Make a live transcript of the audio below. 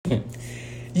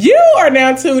You are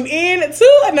now tuned in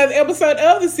to another episode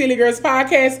of the Silly Girls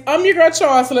Podcast. I'm your girl,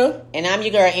 Chancellor. And I'm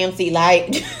your girl, MC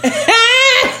Light.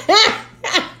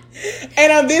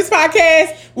 And on this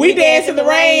podcast, we dance in the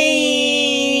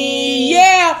rain.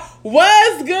 Yeah.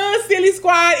 What's good, Silly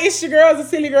Squad? It's your girls, the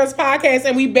Silly Girls Podcast,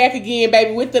 and we back again,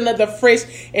 baby, with another fresh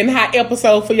and hot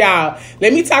episode for y'all.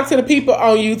 Let me talk to the people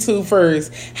on YouTube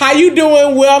first. How you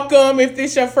doing? Welcome. If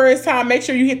this your first time, make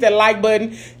sure you hit that like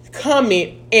button,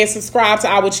 comment, and subscribe to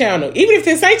our channel. Even if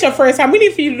this ain't your first time, we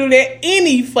need for you to do that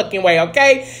any fucking way,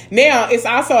 okay? Now, it's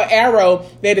also an arrow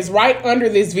that is right under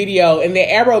this video, and the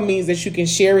arrow means that you can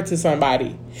share it to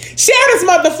somebody. Share this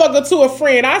motherfucker to a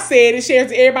friend. I said it. Share it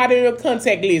to everybody in your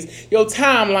contact list, your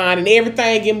timeline, and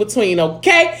everything in between,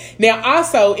 okay? Now,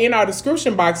 also, in our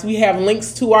description box, we have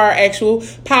links to our actual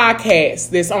podcast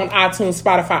that's on iTunes,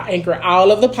 Spotify, Anchor,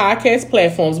 all of the podcast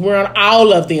platforms. We're on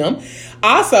all of them.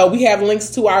 Also, we have links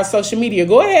to our social media.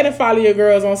 Go ahead and follow your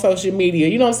girls on social media.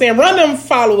 You know what I'm saying? Run them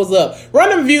followers up. Run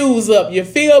them views up. You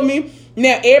feel me?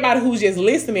 Now, everybody who's just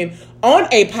listening on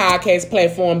a podcast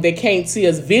platform that can't see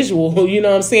us visual, you know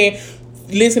what I'm saying?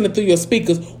 Listening through your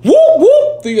speakers. Whoop,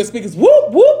 whoop. Through your speakers.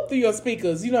 Whoop, whoop. Through your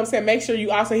speakers. You know what I'm saying? Make sure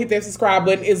you also hit that subscribe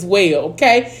button as well,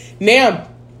 okay? Now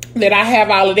that I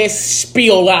have all of that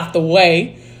spiel out the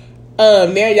way, now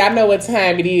y'all know what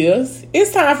time it is.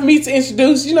 It's time for me to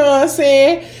introduce, you know what I'm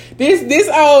saying? This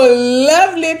old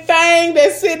lovely thing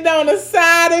that's sitting on the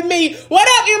side of me. What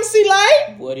up, MC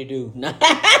Light? What it do?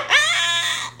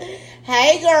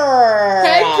 Hey, girl.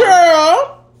 Hey,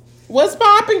 girl. What's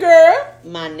poppin', girl?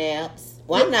 My naps.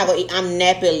 Well, I'm not gonna eat. I'm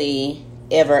nappily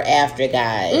ever after,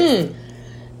 guys.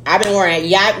 I've been wearing.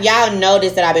 Y'all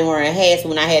noticed that I've been wearing hats.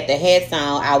 When I had the hats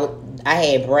on, I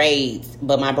had braids,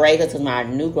 but my braids because my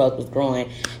new growth was growing,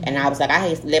 and I was like, I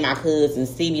hate to let my cousins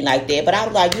see me like that. But I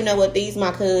was like, you know what? These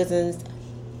my cousins,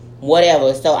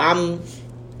 whatever. So I'm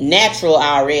natural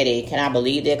already. Can I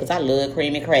believe that? Because I love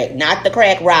cream and crack, not the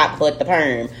crack rock, but the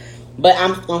perm. But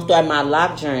I'm gonna start my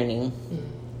lock journey.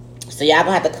 So y'all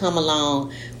gonna have to come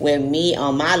along with me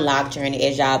on my lock journey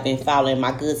as y'all been following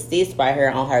my good sis right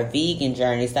here on her vegan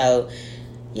journey. So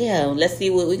yeah, let's see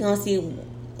what we're gonna see.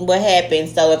 What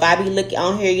happens. So if I be looking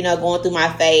on here, you know, going through my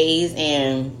phase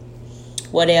and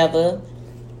whatever,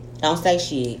 don't say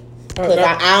shit, because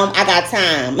I got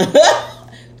time.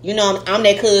 You know, I'm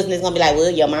that cousin that's gonna be like, well,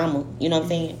 your mama, you know what I'm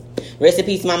saying? Rest in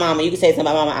peace to my mama. You can say something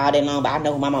about my mama all day long, but I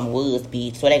know who my mama was,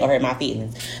 bitch, so they gonna hurt my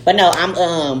feelings. But no,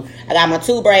 I got my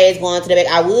two braids going to the back.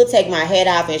 I will take my head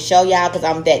off and show y'all, because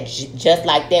I'm that just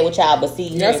like that with y'all. But see,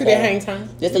 y'all see that hang time?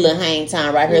 Just a little hang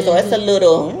time right here. So it's a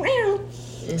little.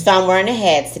 So I'm wearing a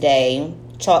hat today.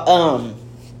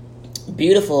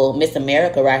 Beautiful Miss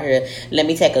America right here. Let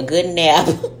me take a good nap.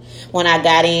 When I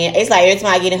got in, it's like every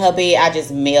time I get in her bed, I just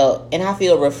melt and I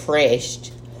feel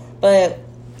refreshed. But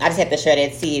I just have to share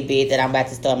that tidbit that I'm about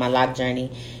to start my lock journey,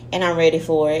 and I'm ready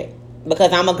for it,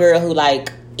 because I'm a girl who,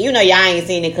 like, you know, y'all ain't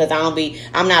seen it because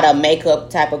I'm not a makeup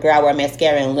type of girl. I wear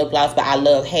mascara and lip gloss, but I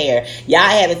love hair. Y'all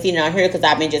haven't seen it on here because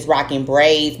I've been just rocking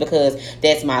braids because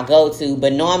that's my go-to.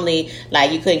 But normally,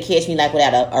 like, you couldn't catch me like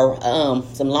without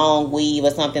some long weave or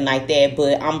something like that.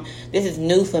 But this is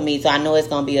new for me, so I know it's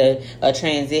gonna be a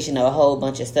transition of a whole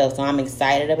bunch of stuff. So I'm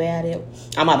excited about it.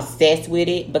 I'm obsessed with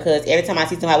it, because every time I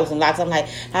see somebody with some locks, I'm like,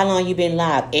 how long you been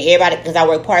locked? And everybody, because I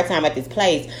work part-time at this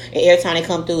place, and every time they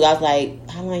come through, I was like,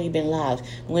 how long you been locked?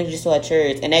 When did you start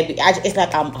church? And it's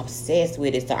like I'm obsessed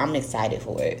with it, so I'm excited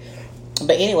for it.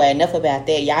 But anyway, enough about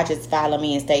that. Y'all just follow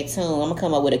me and stay tuned. I'm gonna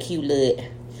come up with a cute little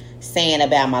saying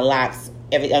about my locks.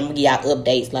 I'm gonna give y'all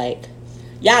updates. Like,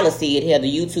 y'all will see it here, the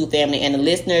YouTube family and the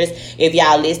listeners. If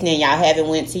y'all listening, y'all haven't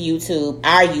went to YouTube,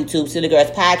 our YouTube, Silly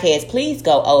Girls Podcast, please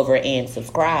go over and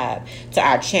subscribe to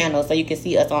our channel so you can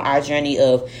see us on our journey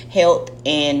of health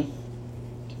and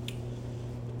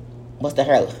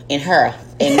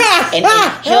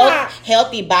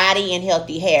healthy body and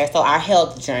healthy hair. So our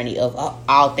health journey of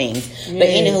all things. Yeah. But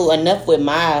anywho, enough with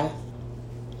my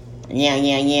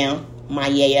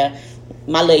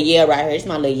my little yeah right here. It's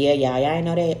my little yeah, y'all. Y'all ain't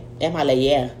know that? That's my little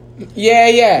yeah.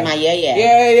 Yeah. My yeah.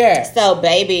 Yeah. So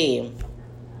baby,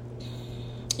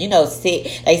 you know,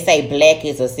 they say black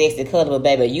is a sexy color, but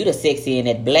baby, you the sexy in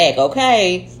that black,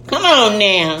 okay? Come on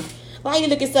now. Why you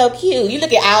looking so cute? You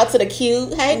looking out to the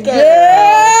cute. Hey, girl.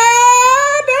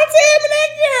 Don't tell me that,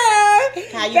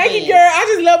 girl. How you Thank been? you, girl. I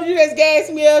just love you. Just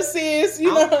gas me up, sis.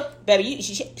 You know, baby.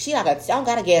 She like I don't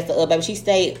gotta gas her up, baby. She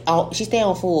stay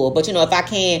on full. But you know, if I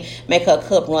can make her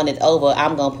cup run it over,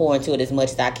 I'm gonna pour into it as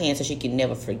much as I can, so she can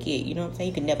never forget. You know what I'm saying?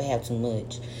 You can never have too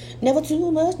much. Never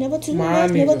too much. Never too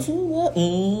much. Never too much.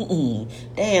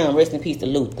 Damn. Rest in peace to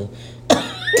Luther.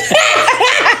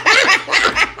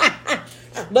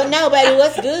 But no, baby,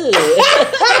 what's good?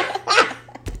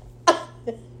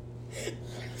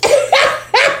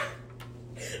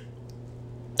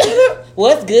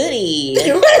 What's goody?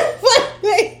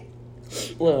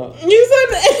 Well, You said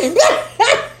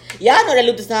that. y'all know that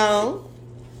Luther song.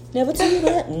 Never tell you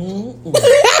that.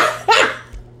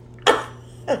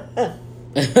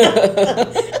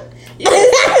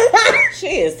 She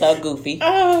is so goofy.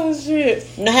 Oh shit.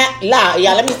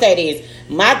 Y'all, let me say this.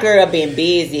 My girl been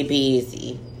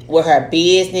busy with her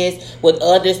business, with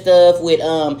other stuff, with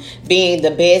being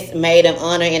the best maid of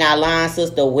honor in our line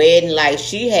sister wedding. Like,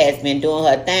 she has been doing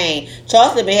her thing.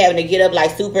 Chelsea been having to get up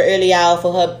like super early out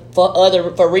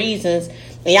for reasons.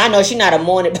 And y'all know she not a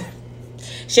morning.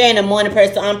 She ain't a morning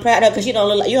person. So I'm proud of her because you don't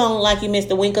look like you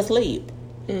missed a wink of sleep.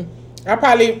 I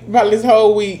probably this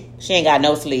whole week. She ain't got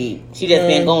no sleep. She just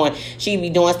been going. She be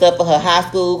doing stuff for her high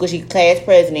school because she's class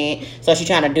president. So she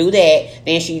trying to do that.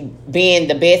 Then she being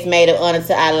the best maid of honor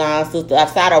to our line sister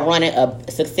outside of running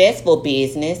a successful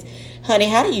business. Honey,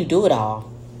 how do you do it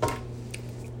all?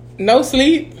 No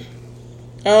sleep.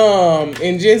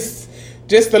 And just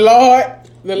the Lord.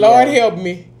 The Lord helped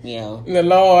me. Yeah. The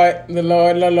Lord.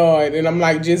 And I'm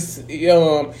like,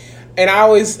 and I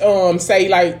always say,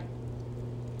 like,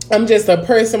 I'm just a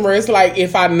person where it's like,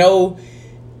 if I know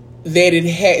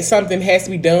that something has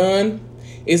to be done,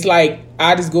 it's like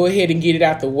I just go ahead and get it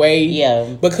out the way.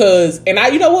 Yeah. Because, and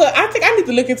you know what? I think I need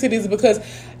to look into this because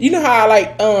you know how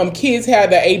like kids have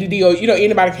the ADD or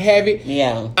anybody can have it.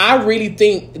 Yeah. I really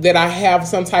think that I have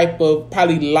some type of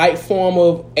probably light form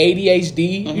of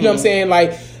ADHD. You know what I'm saying?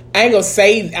 Like, I ain't gonna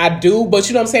say I do, but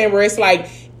you know what I'm saying? Where it's like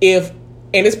if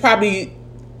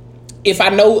I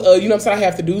know, you know what I'm saying, I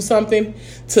have to do something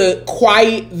to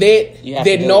quiet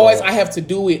that noise, I have to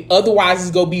do it. Otherwise,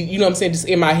 it's going to be, you know what I'm saying, just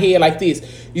in my head like this.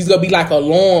 It's going to be like an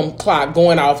alarm clock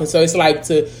going off. And so it's like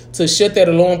to shut that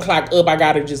alarm clock up, I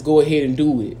got to just go ahead and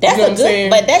do it. That's you know what I'm saying?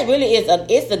 But that really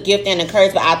it's a gift and a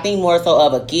curse, but I think more so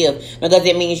of a gift because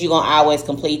it means you're going to always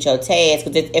complete your task.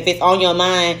 Because if it's on your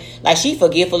mind, like she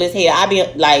forgetful as hell. I be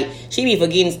like, she be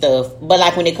forgetting stuff. But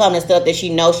like when it comes to stuff that she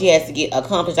knows she has to get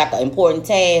accomplished, like an important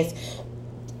task,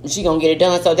 she gonna get it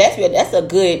done. So that's a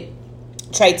good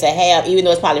trait to have, even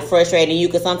though it's probably frustrating you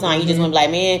because sometimes you just want to be like,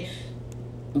 man.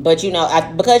 But you know,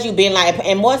 because you've been like,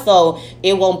 and more so,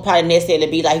 it won't probably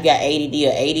necessarily be like you got ADD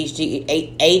or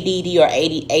ADD or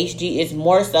ADHD. It's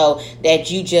more so that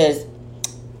you just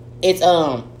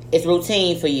it's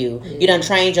routine for you. You done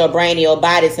trained your brain and your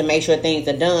body to make sure things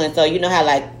are done. So you know how,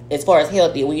 like, as far as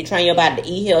healthy, when you train your body to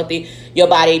eat healthy, your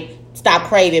body stop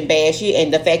craving bad shit.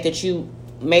 And the fact that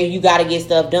maybe you gotta get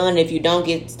stuff done. If you don't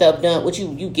get stuff done, which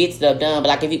you get stuff done, but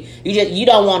like if you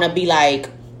don't want to be like,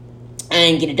 I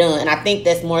ain't get it done. And I think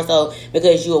that's more so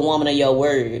because you a woman of your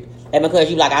word. And because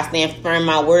you like, I stand firm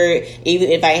my word. Even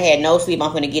if I ain't had no sleep,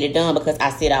 I'm going to get it done because I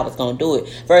said I was going to do it.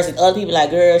 Versus other people like,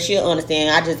 girl, she'll understand.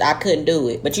 I couldn't do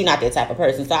it. But you're not that type of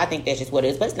person. So I think that's just what it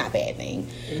is. But it's not a bad thing.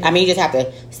 Mm-hmm. I mean, you just have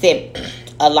to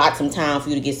allot some time for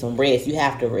you to get some rest. You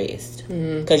have to rest.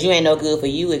 Because you ain't no good for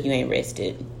you if you ain't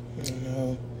rested.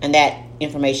 Mm-hmm. And that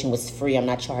information was free. I'm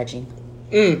not charging.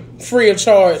 Free of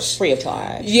charge. Free of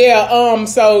charge. Yeah.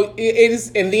 So it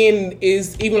is, and then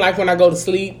is even like when I go to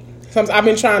sleep. Sometimes I've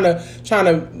been trying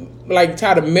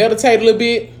to meditate a little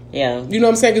bit. Yeah. You know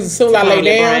what I'm saying? Because as soon as I lay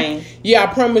down,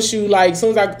 I promise you, like, as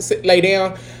soon as I lay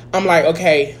down, I'm like,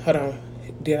 okay, hold on.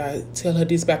 Did I tell her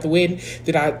this about the wedding?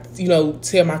 Did I,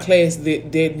 tell my class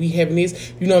that we having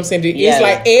this? You know what I'm saying? It's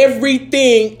like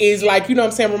everything is like, you know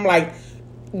what I'm saying? I'm like,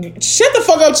 shut the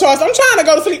fuck up, Charles. I'm trying to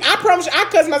go to sleep. I promise you, I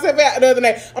cussed myself out the other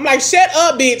day. I'm like, shut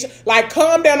up, bitch. Like,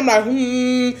 calm down. I'm like,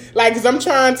 like, because I'm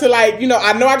trying to, like, I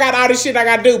know I got all this shit I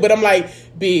got to do, but I'm like,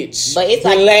 bitch, but it's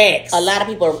relax. Like a lot of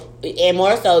people, and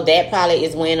more so, that probably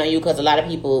is weighing on you because a lot of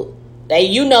people, that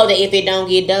if it don't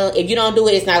get done, if you don't do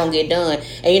it, it's not going to get done.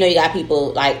 And, you got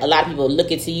people, like, a lot of people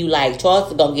looking to you like,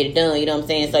 Charles is going to get it done. You know what I'm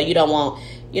saying? So you don't want...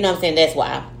 You know what I'm saying? That's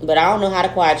why. But I don't know how to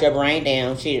quiet your brain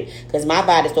down. Shit. Because my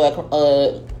brain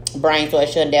started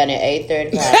shutting down at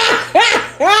 8:35.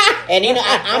 And,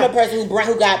 I'm a person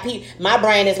who got my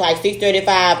brain is like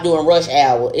 6:35 doing rush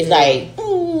hour. It's like,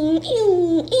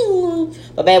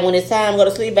 but baby, when it's time to go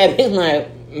to sleep, baby, it's like...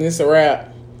 It's a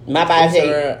wrap. My body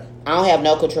says, I don't have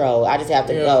no control. I just have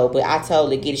to go. But I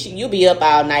totally get it. You be up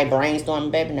all night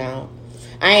brainstorming, baby, now.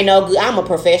 I ain't no good. I'm a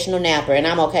professional napper, and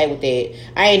I'm okay with that.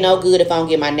 I ain't no good if I don't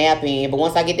get my nap in. But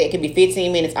once I get that, it could be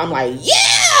 15 minutes. I'm like,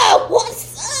 yeah,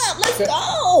 what's up? Let's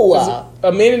go.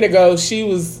 A minute ago, she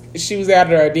was out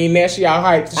there. Then now she all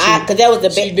hyped. Because that was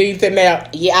the she needed that nap.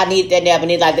 Yeah, I needed that nap.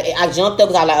 And then I jumped up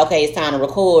because I was like, okay, it's time to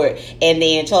record. And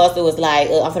then Charleston was like,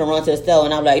 I'm finna run to the store.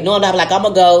 And I'm like, no, I'm not. I'm like, I'm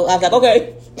gonna go. I was like,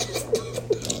 okay.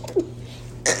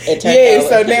 Yeah,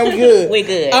 so now we good. We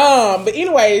good. But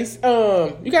anyways,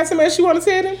 you got something else you want to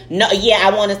tell them? No, yeah,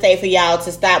 I want to say for y'all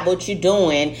to stop what you're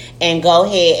doing and go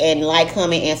ahead and like,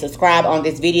 comment, and subscribe on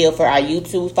this video for our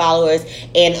YouTube followers,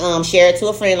 and share it to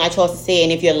a friend, like Chelsea said.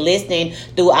 And if you're listening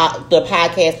through the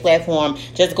podcast platform,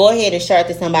 just go ahead and share it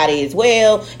to somebody as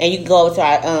well. And you can go over to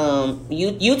our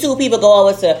YouTube people, go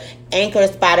over to Anchor,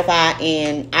 Spotify,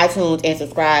 and iTunes and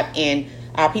subscribe. And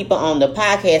our people on the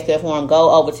podcast platform,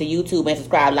 go over to YouTube and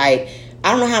subscribe. Like,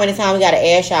 I don't know how many times we got to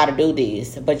ask y'all to do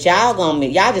this, but y'all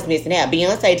just missing out.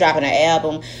 Beyonce dropping her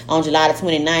album on July the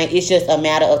 29th. It's just a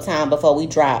matter of time before we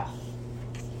drop.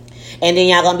 And then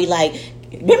y'all gonna be like,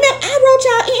 remember I wrote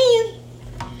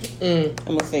y'all in.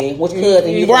 I'm gonna see which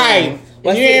cousin you right. From.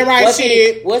 You ain't right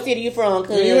shit. What city you from,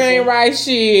 cousin? You ain't right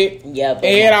shit. Yep.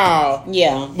 At all.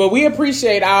 Yeah. But we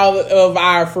appreciate all of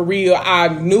our, for real, our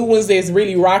new ones that's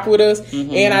really rock with us,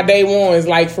 and our day ones,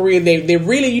 like, for real, they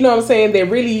really, you know what I'm saying, they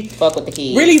really fuck with the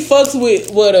kids. Really fucks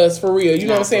with us, for real. You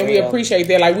know what I'm saying? We appreciate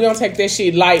that. Like, we don't take that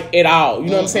shit light at all. You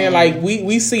know what I'm saying? Like,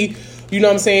 we see, you know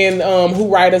what I'm saying,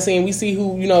 who write us in. We see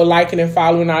who, you know, liking and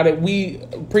following all that. We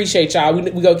appreciate y'all. We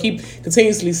gonna keep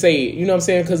continuously say it. You know what I'm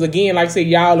saying? Because, again, like I said,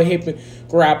 y'all are helping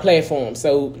grow our platform.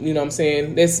 So, you know what I'm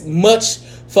saying? That's much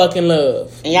fucking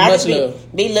love. And y'all much just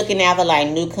love. Be looking out for, like,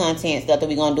 new content stuff that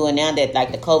we're gonna do. And now that,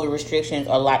 like, the COVID restrictions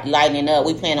are lightening up,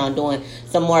 we plan on doing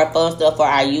some more fun stuff for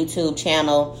our YouTube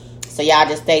channel. So y'all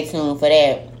just stay tuned for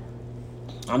that.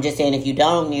 I'm just saying, if you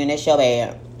don't, then that's your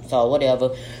bad. So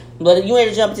whatever. But you ready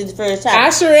to jump into the first topic?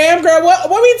 I sure am, girl. What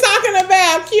we talking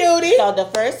about, cutie? So the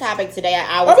first topic today,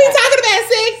 what we talking about,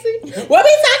 sexy? What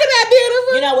we talking about,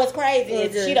 beautiful? You know what's crazy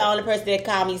is she the only person that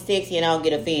call me sexy and I don't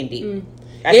get offended.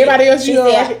 Everybody else, you know,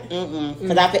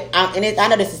 because I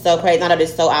know this is so crazy. I know this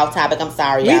is so off topic. I'm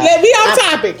sorry, y'all. We off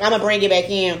topic. I'm gonna bring it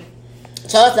back in.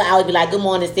 Chelsea always be like, "Good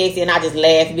morning, sexy," and I just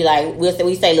laugh and be like, we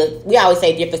always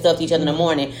say different stuff to each other in the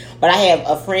morning. But I have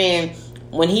a friend.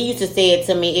 When he used to say it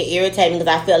to me, it irritated me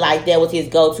because I felt like that was his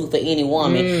go-to for any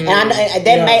woman, and I know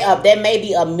that may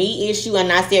be a me issue and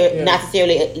not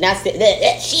necessarily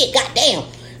that shit. Goddamn,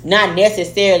 not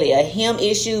necessarily a him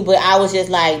issue, but I was just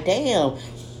like, damn.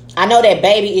 I know that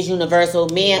baby is universal.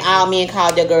 All men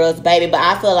call their girls baby, but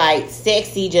I feel like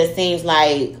sexy just seems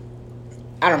like,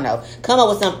 I don't know. Come up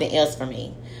with something else for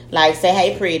me. Like, say,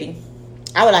 hey, pretty.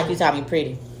 I would like you to call me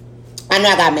pretty. I know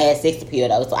I got mad sex appeal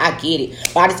though, so I get it.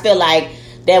 But I just feel like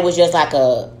that was just like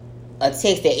a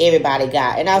text that everybody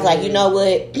got. And I was like, you know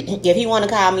what? If he want to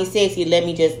call me sexy, let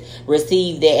me just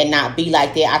receive that and not be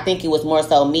like that. I think it was more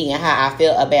so me and how I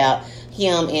felt about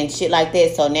him and shit like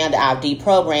that. So now that I've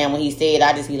deprogrammed when he said,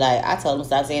 I just be like, I told him to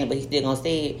stop saying it, but he still gonna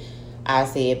say it. I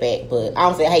say it back. But I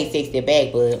don't say hey sexy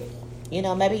back, but you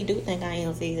know, maybe he do think I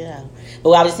am sexy though. But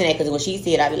I was just saying that because when she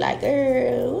said, I'd be like,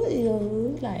 girl,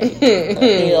 like,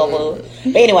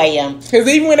 but anyway, yeah. Because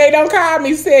even when they don't call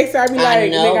me sexy, I be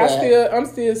like, nigga, I'm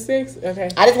still sexy. Okay.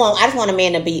 I just want a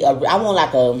man to be I want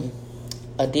like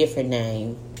a different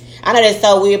name. I know that's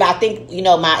so weird, but I think, you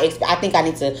know, I think I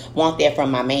need to want that from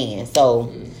my man.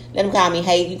 So let him call me,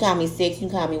 hey, you call me sexy, you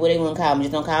call me whatever you want to call me.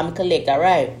 Just don't call me collect, all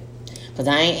right? Because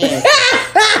I ain't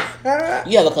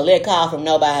answering. You have a collect call from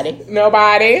nobody.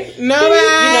 Nobody. You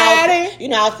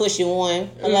know I was pushing one.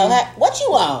 Hello, what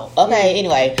you want? Okay,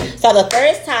 anyway. So the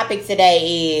first topic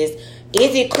today is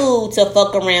it cool to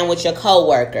fuck around with your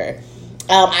coworker?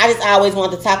 I just always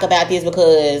want to talk about this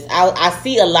because I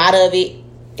see a lot of it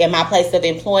in my place of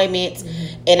employment.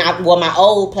 And my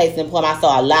old place of employment, I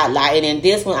saw a lot. And in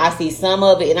this one, I see some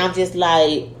of it. And I'm just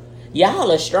like,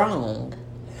 y'all are strong.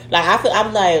 Like,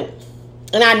 I'm like...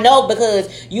 And I know because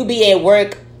you be at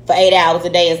work for 8 hours a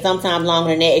day and sometimes longer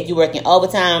than that if you're working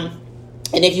overtime.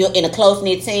 And if you're in a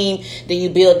close-knit team, then you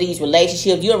build these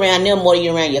relationships. You're around them more than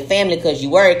you're around your family because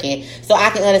you're working. So I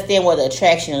can understand where the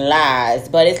attraction lies.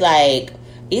 But it's like,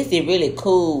 is it really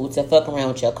cool to fuck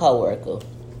around with your coworker?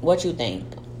 What you think?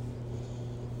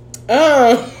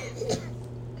 I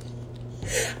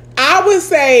would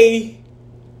say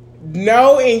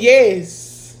no and yes.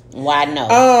 Why no?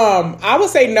 I would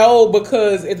say no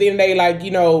because at the end of the day, like,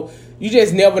 you know, you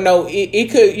just never know.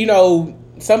 It could, you know,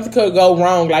 something could go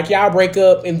wrong. Like, y'all break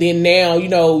up and then now, you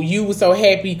know, you were so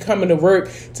happy coming to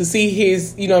work to see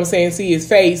his, you know what I'm saying, see his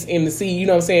face and to see, you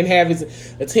know what I'm saying, have his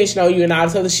attention on you and all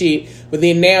this other shit. But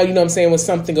then now, you know what I'm saying, when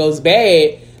something goes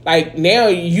bad, like, now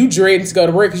you dreading to go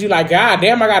to work because you're like, God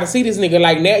damn, I got to see this nigga.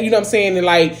 Like, now, you know what I'm saying, and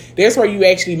like, that's where you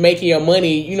actually making your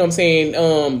money, you know what I'm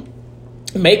saying,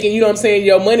 making, you know what I'm saying,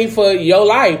 your money for your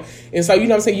life. And so, you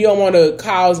know what I'm saying, you don't want to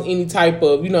cause any type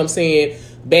of, you know what I'm saying,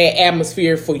 bad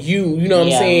atmosphere for you know what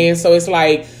I'm saying? So it's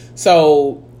like,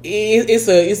 so it's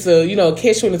a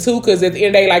catch-22 because at the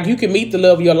end of the day, like, you can meet the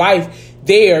love of your life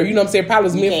there, you know what I'm saying? Probably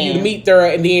was meant for you to meet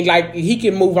there, and then like he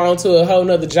can move on to a whole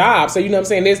nother job. So you know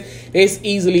what I'm saying? That's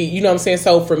easily, you know what I'm saying?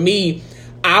 So for me,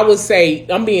 I would say,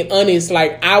 I'm being honest,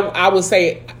 like I would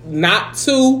say not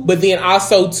 2, but then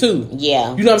also 2.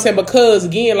 Yeah. You know what I'm saying? Because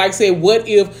again, like I said, what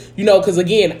if, because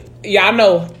again, y'all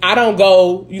know I don't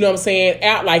go, you know what I'm saying,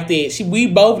 out like that. We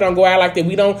both don't go out like that.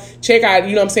 We don't check out,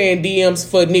 you know what I'm saying, DMs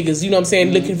for niggas, you know what I'm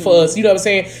saying, looking for us, you know what I'm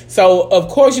saying? So of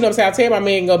course, you know what I'm saying, I tell my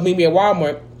man go meet me at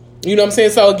Walmart. You know what I'm saying?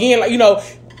 So again, like,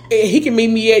 he can meet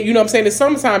me at, you know what I'm saying, the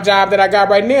summertime job that I got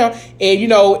right now. And, at the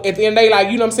end of the day, like,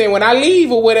 you know what I'm saying, when I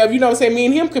leave or whatever, you know what I'm saying, me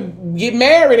and him could get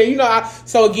married. And,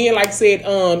 so again, like I said,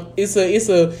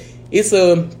 it's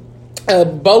a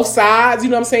both sides,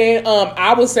 you know what I'm saying?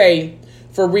 I would say,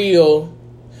 for real,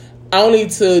 only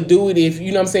to do it if,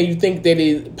 you know what I'm saying, you think that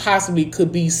it possibly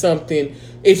could be something,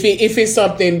 if it's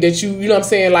something that you know what I'm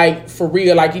saying, like, for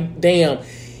real, like, damn.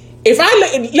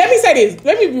 Let me say this.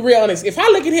 Let me be real honest. If I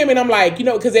look at him and I'm like,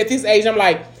 because at this age, I'm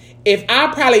like, if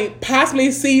I probably possibly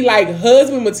see like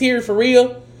husband material for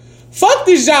real, fuck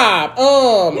this job. You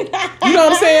know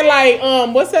what I'm saying? Like,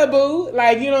 what's up, boo?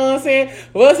 Like, you know what I'm saying?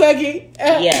 What's up, kid?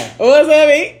 Yeah. What's up,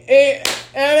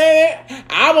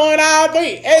 I want all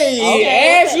 3.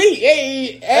 Hey, Ashley.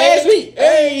 Hey, Ashley.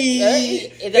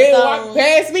 Hey, walk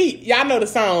past me. Y'all know the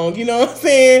song. You know what I'm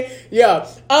saying? Yeah.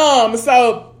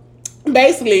 So.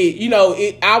 Basically,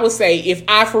 I would say if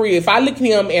I look at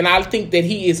him and I think that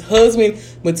he is husband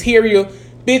material,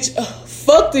 bitch,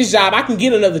 fuck this job. I can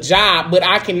get another job, but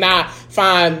I cannot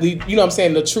find the, you know what I'm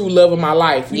saying, the true love of my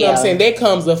life. You know what I'm saying? That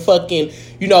comes a fucking,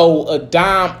 a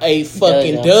dime, a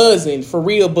fucking dozen for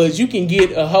real, but you can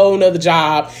get a whole nother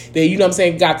job that, you know what I'm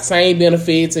saying, got the same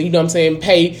benefits and, you know what I'm saying,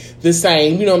 pay the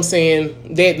same, you know what I'm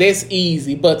saying, that's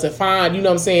easy. But to find, you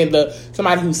know what I'm saying,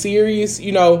 somebody who's serious,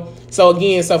 so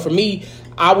again, so for me,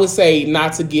 I would say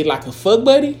not to get like a fuck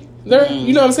buddy there.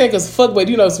 You know what I'm saying? Because fuck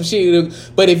buddy, some shit.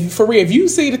 But if you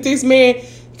see that this man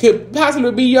could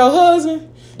possibly be your husband,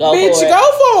 go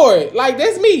for it. Like,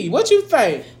 that's me. What you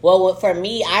think? Well, for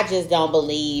me, I just don't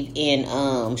believe in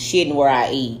shitting where I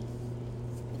eat.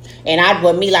 And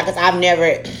I've never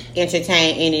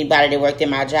entertained anybody that worked in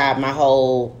my job my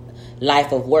whole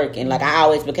life of working. Like, I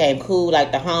always became cool,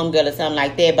 like the homegirl or something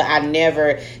like that, but I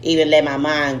never even let my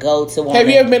mind go to one. Have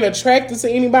you ever been attracted to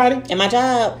anybody in my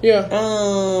job? Yeah.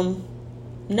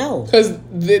 No. Because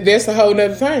that's a whole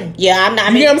nother thing. Yeah, I'm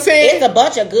not. You know what I'm saying? It's a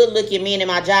bunch of good looking men in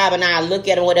my job, and I look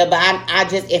at them, whatever. But I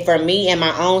just, if for me and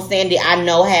my own sanity, I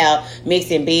know how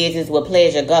mixing business with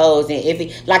pleasure goes. And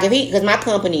because my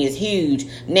company is huge.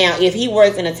 Now, if he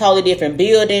works in a totally different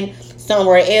building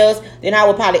somewhere else, then I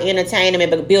would probably entertain him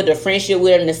and build a friendship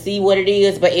with him to see what it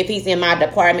is. But if he's in my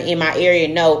department, in my area,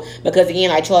 no. Because again,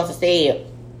 like Charles said,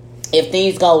 if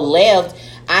things go left,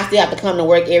 I still have to come to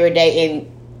work every day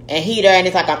and he there, and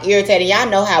it's like I'm irritated. Y'all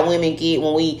know how women get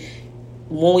when we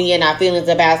in our feelings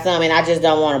about something, and I just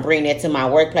don't want to bring that to my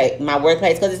workplace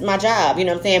because it's my job, you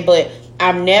know what I'm saying? But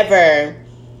I've never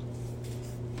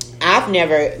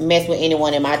messed with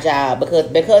anyone in my job because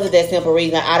of that simple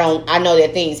reason. I know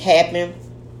that things happen,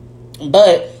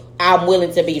 but I'm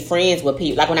willing to be friends with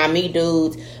people. Like when I meet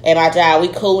dudes at my job, we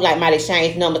cool, like might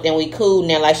exchange numbers, then we cool.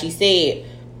 Now, like she said,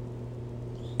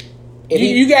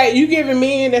 you giving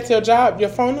men at your job your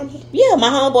phone number? Yeah, my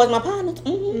homeboys, my partners.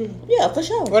 Yeah, for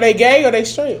sure. Are they gay or they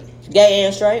straight? Gay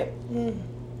and straight.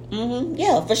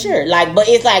 Yeah, for sure. Like, but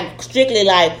it's like strictly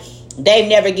like they've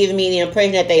never given me the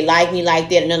impression that they like me like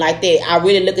that and nothing like that. I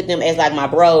really look at them as like my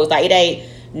bros. Like, it ain't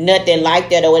nothing like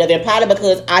that or whatever. And probably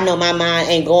because I know my mind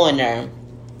ain't going there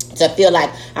to feel like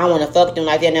I want to fuck them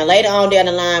like that. Now, later on down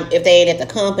the line, if they ain't at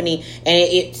the company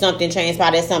and something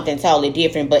transpired, that's something totally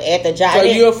different. But at the job, so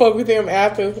you'll fuck with them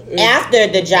after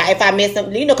the job if I miss them,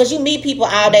 because you meet people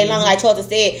all day long. Like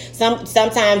Chelsea said,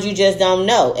 sometimes you just don't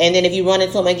know. And then if you run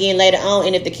into them again later on,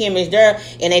 and if the chemistry's there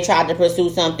and they try to pursue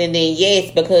something, then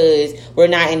yes, because we're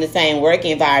not in the same work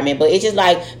environment. But it's just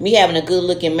like me having a good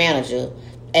looking manager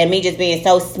and me just being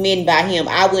so smitten by him.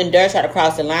 I wouldn't dare try to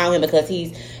cross the line with him because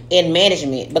he's in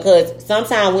management, because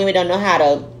sometimes women don't know how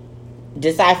to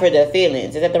decipher their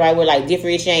feelings. Is that the right word? Like,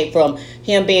 differentiate from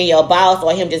him being your boss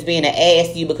or him just being an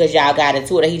ass to you because y'all got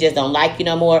into it or he just don't like you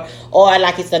no more, or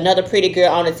like it's another pretty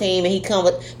girl on the team and he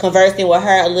conversing with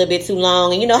her a little bit too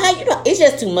long, and it's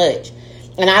just too much.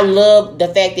 And I love the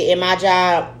fact that in my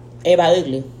job everybody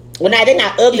ugly. Well, they're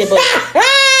not ugly, but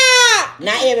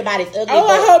not everybody's ugly. Oh,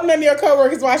 I hope none of your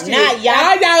coworkers watch this. Not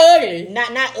y'all ugly.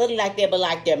 Not ugly like that, but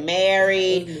like they're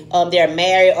married. They're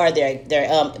married, or they're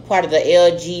part of the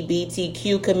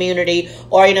LGBTQ community,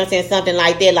 or something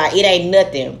like that. Like, it ain't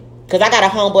nothing. Cause I got a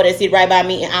homeboy that sit right by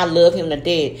me and I love him to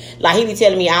death. Like he be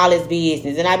telling me all his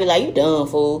business and I be like, you dumb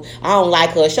fool. I don't like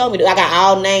her. Show me. I got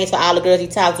all names for all the girls he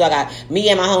talks to. I got me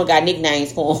and my homie got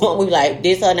nicknames for him. We be like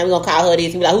this her, now we gonna call her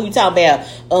this. We be like, who you talking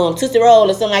about? Tootsie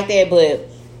Roll or something like that. But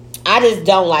I just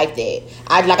don't like that.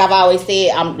 Like I've always said,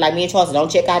 I'm like me and Charles don't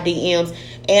check our DMs,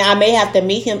 and I may have to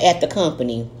meet him at the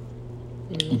company.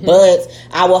 Mm-hmm. But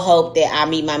I will hope that I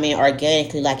meet my man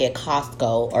organically, like at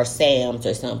Costco or Sam's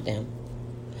or something.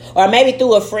 Or maybe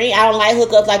through a friend. I don't like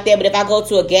hookups like that, but if I go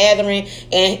to a gathering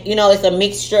and, you know, it's a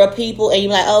mixture of people and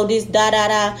you're like, oh, this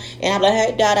da-da-da. And I'm like,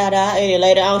 hey, da-da-da. And then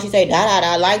later on she say,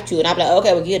 da-da-da, I like you. And I'm like,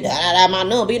 okay, well, give da-da-da my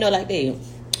number. You know, like that.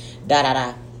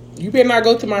 Da-da-da. You better not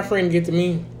go to my friend and get to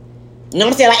me. No,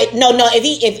 I'm saying like no. If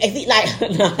he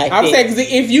like, no, like I'm saying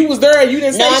because if you was there, and you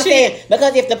didn't say I'm shit. Saying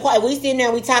because if the part we sitting there,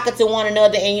 and we talking to one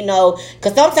another, and you know,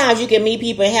 because sometimes you can meet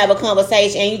people and have a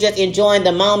conversation, and you just enjoying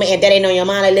the moment, and that ain't on your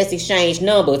mind. Like, let's exchange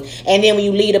numbers, and then when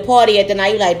you leave the party at the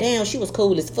night, you like, damn, she was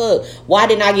cool as fuck. Why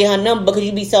didn't I get her number? Because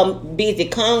you be so busy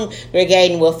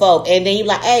congregating with folk, and then you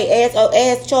like, hey,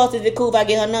 ask Charles, is it cool if I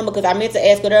get her number? Because I meant to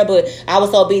ask her there, but I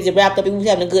was so busy wrapped up, and we was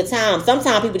having a good time.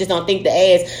 Sometimes people just don't think to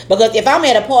ask because if I'm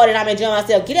at a party and I'm enjoying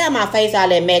myself, get out of my face all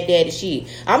that Mac Daddy shit.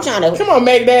 I'm trying to come on,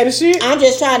 Mac Daddy shit. I'm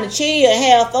just trying to chill and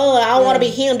have fun. I don't want to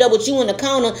be hemmed up with you in the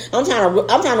corner. I'm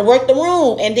trying to work the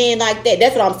room and then like that.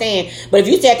 That's what I'm saying. But if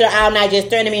you sat there all night just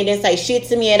staring at me and didn't say shit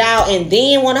to me at all, and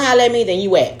then want to holler at me, then you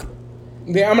whack.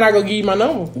 Then I'm not gonna give you my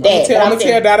number. I'm gonna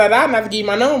tell da-da-da not to give you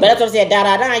my number. But that's what I'm saying.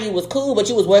 Da-da-da, you was cool, but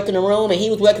you was working the room and he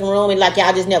was working the room, and like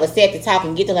y'all just never sat to talk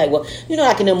and get to like, well, you know,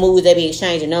 like in the movies they be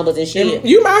exchanging numbers and shit. And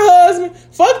you my husband.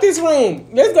 Fuck this room.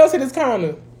 Let's go to this corner.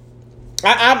 You know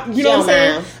what I'm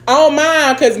saying? I don't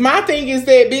mind, because my thing is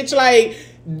that, bitch, like,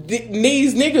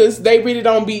 these niggas, they really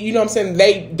don't be, you know what I'm saying?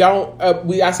 They don't,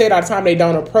 I say it all the time, they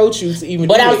don't approach you to even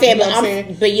but do I'm it, saying,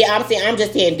 you know I'm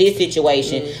just saying this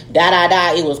situation,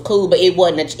 it was cool, but it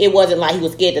wasn't like he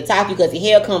was scared to talk to you because he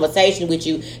held conversation with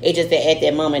you. It's just that at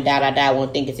that moment,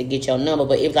 wasn't thinking to get your number,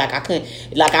 but it was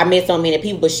like I met so many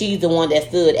people, but she's the one that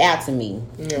stood out to me,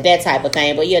 that type of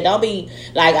thing. But yeah, don't be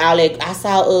like all that. I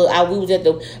saw, we was at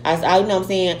you know what I'm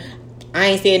saying? I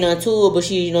ain't saying nothing to her, but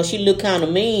she, you know, she looked kind of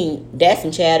mean. That's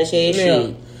some childish ass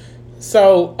shit.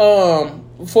 So,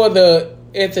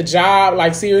 at the job,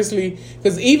 like, seriously,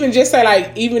 because even just say,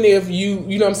 like, even if you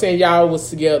know what I'm saying, y'all was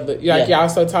together, like, y'all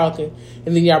start talking,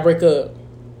 and then y'all break up,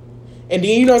 and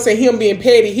then, you know what I'm saying, him being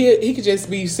petty, he could just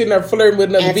be sitting there flirting with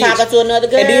another bitch. And talking to another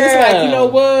girl. And then it's like, you know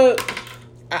what?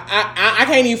 I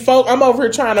can't even focus. I'm over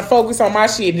here trying to focus on my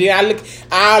shit. Then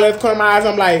I look at my eyes,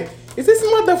 I'm like, is this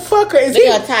motherfucker? Is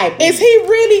he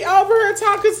really over here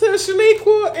talking to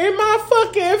Shaniqua in my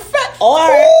fucking face? Or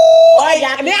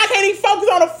and then I can't even focus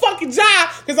on the fucking job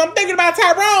because I'm thinking about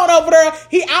Tyrone over there.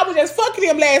 I was just fucking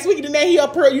him last week, and then he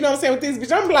up here, you know what I'm saying, with this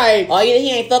bitch. I'm like,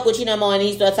 he ain't fuck with you no more, and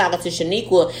he start talking to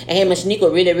Shaniqua, and him and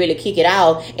Shaniqua really, really kick it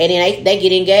out, and then they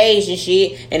get engaged and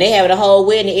shit, and they having a whole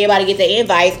wedding, and everybody get their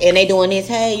invites, and they doing this,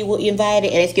 hey, you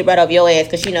invited, and they skip right off your ass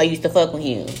because she know you used to fuck with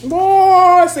him.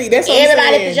 Boy, see, that's what everybody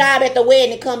I'm saying. At the job at the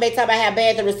wedding and come back talk about how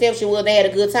bad the reception was, they had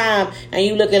a good time, and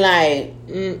you looking like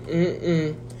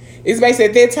It's basically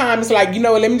at that time, it's like, you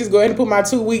know what, let me just go ahead and put my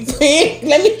 2 weeks in.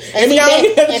 let me go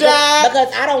get a job.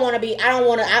 Because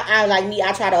I like me,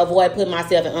 I try to avoid putting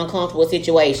myself in uncomfortable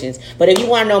situations. But if you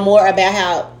want to know more about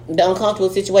how the uncomfortable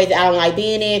situation I don't like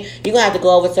being in, you're going to have to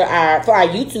go over to for our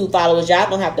YouTube followers, y'all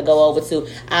going to have to go over to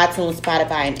iTunes,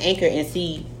 Spotify, and Anchor and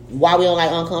see why we don't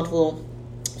like uncomfortable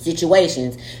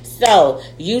situations. So,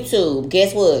 YouTube,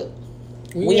 guess what?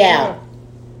 We out.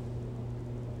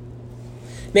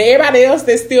 Now, everybody else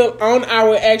that's still on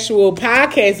our actual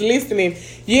podcast listening,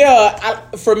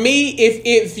 for me,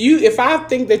 if I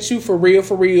think that you for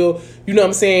real, you know what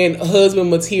I'm saying, husband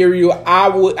material, I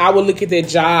would look at that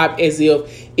job as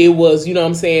if it was, you know what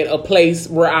I'm saying, a place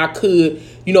where I could,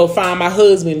 you know, find my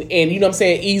husband and, you know what I'm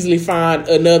saying, easily find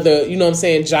another, you know what I'm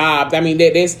saying, job. I mean,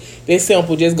 that's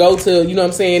simple. Just go to, you know what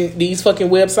I'm saying, these fucking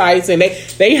websites, and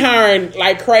they hiring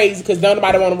like crazy because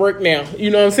nobody want to work now.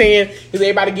 You know what I'm saying? Because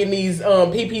everybody getting these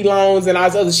PP loans and all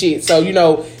this other shit. So, you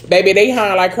know, baby, they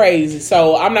hiring like crazy.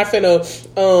 So I'm not finna,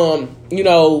 you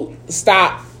know,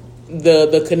 stop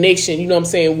the connection, you know what I'm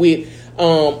saying, with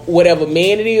whatever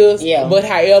man it is. Yeah. But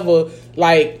however,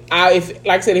 like I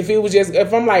said, if it was just,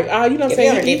 if I'm like, you know what I'm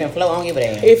saying, if different flow, I don't give a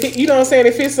damn. If you know what I'm saying,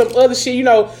 if it's some other shit, you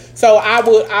know, so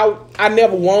I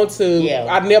never want to,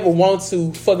 I never want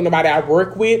to fuck nobody I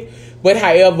work with. But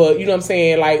however, you know what I'm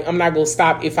saying, like I'm not gonna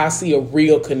stop if I see a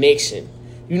real connection.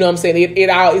 You know what I'm saying?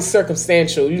 It's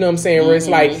circumstantial. You know what I'm saying? Where it's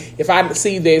like, if I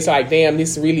see this, like, damn,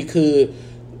 this really could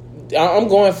I'm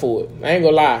going for it. I ain't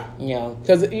gonna lie. Yeah.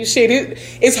 Because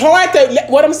it's hard to.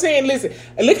 What I'm saying, listen.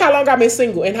 Look how long I've been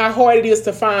single and how hard it is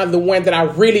to find the one that I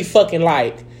really fucking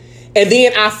like, and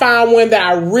then I find one that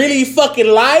I really fucking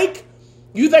like.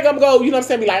 You think I'm going, you know what I'm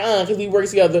saying, be like, because we work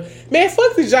together. Man,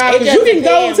 fuck the job. Because you can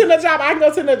go to the job, I can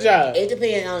go to the job. It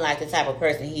depends on, like, the type of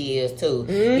person he is, too.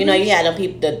 Mm-hmm. You know, you have them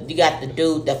people, you got the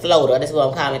dude, the floater, that's what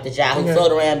I'm calling it, the job, who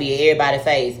float around be in everybody's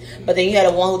face. But then you had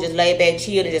the one who just lay back,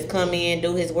 chill, and just come in,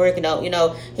 do his work, you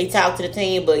know, he talk to the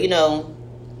team, but, you know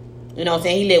what I'm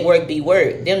saying, he let work be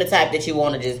work. Them the type that you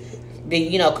want to just be,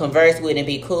 you know, converse with and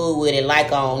be cool with and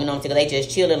like on, you know what I'm saying? They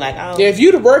just chilling like, oh. Yeah, if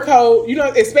you the work hoe, you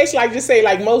know, especially like just say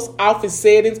like most office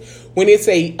settings, when it's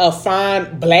a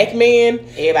fine black man,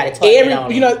 everybody talking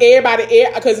on you know, everybody,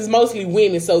 because it's mostly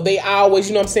women, so they always,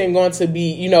 you know what I'm saying, going to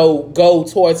be, you know, go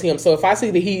towards him. So if I see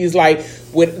that he is like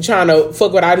with trying to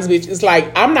fuck with all this bitch, it's like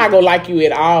I'm not gonna like you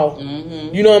at all.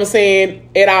 Mm-hmm. You know what I'm saying?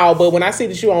 At all. But when I see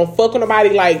that you don't fuck with nobody,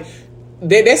 like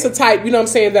that's the type, you know what I'm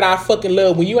saying, that I fucking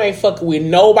love. When you ain't fucking with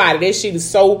nobody, that shit is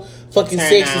so fucking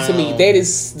sexy to me. That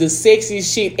is the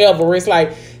sexiest shit ever. It's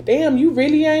like, damn, you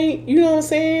really ain't, you know what I'm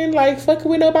saying, like, fucking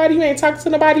with nobody. You ain't talking to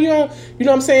nobody. You don't, you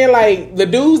know what I'm saying, like, the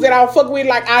dudes that I fuck with,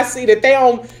 like, I see that they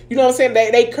don't, you know what I'm saying,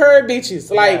 they curve bitches.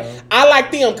 Like, I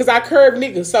like them because I curve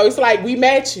niggas. So it's like, we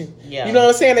matching. Yeah. You know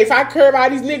what I'm saying? If I curve all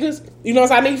these niggas, you know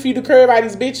what I'm saying, I need for you to curve all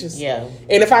these bitches. Yeah.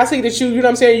 And if I see that you know what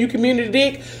I'm saying, you community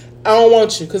dick, I don't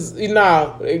want you, because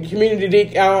community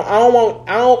dick. I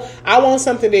want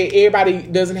something that everybody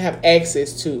doesn't have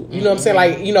access to. You know what I'm saying?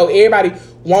 Like, you know, everybody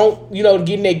want, you know, to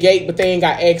get in that gate, but they ain't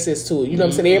got access to it. You know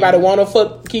what I'm saying? Everybody want to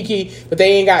fuck Kiki, but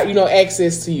they ain't got, you know,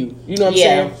 access to you. You know what I'm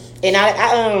saying? And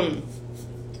I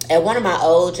at one of my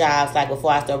old jobs, like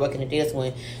before I started working at this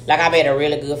one, like I made a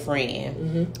really good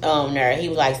friend. There, he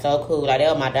was like so cool. Like, that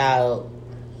was my dog.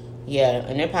 Yeah,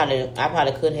 and I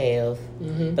probably could have,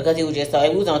 because he was just so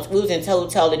we was in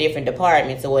totally different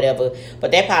departments or whatever.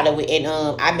 But that probably, and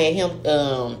I met him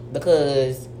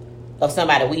because of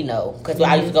somebody we know, because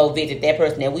I used to go visit that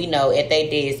person that we know at their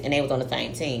desk, and they was on the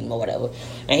same team or whatever.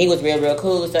 And he was real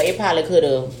cool, so it probably could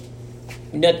have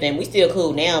nothing. We still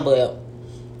cool now, but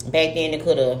back then it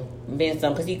could have been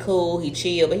something, because he cool, he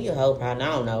chill, but he a hoe probably. I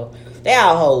don't know. They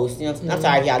all hoes. You know, I'm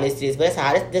sorry if y'all listen to this, but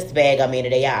that's the bag I'm in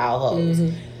today. Y'all all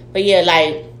hoes. But yeah,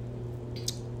 like,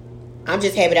 I'm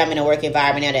just happy that I'm in a work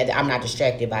environment now that I'm not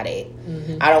distracted by that.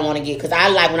 I don't want to get, because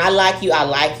when I like you,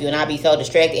 and I be so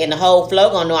distracted, and the whole flow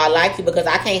gonna know I like you because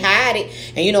I can't hide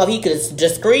it. And you know, if he could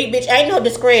discreet, bitch, ain't no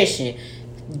discretion.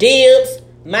 Dibs,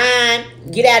 mine,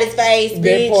 get out his face,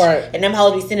 bitch. And them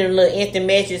hoes be sending a little instant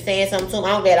message saying something to him.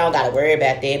 I'm glad I don't gotta worry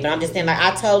about that. But I'm just saying, like,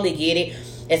 I totally get it,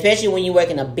 especially when you work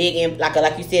in a big,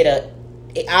 like you said,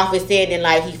 a office setting,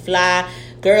 like he fly.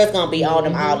 Girls gonna be on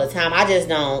them all the time. I just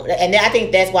don't, and I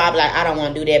think that's why I'm like, I don't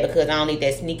want to do that, because I don't need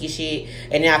that sneaky shit.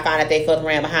 And then I find out they fuck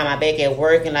around behind my back at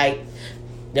work, and like,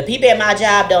 the people at my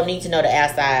job don't need to know the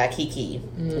outside Kiki.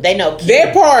 They know Kiki.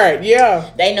 That part,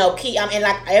 yeah. They know Kiki. I mean,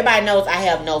 like, everybody knows I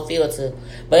have no filter,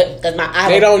 but because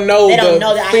they don't know that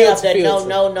I have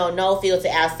the no filter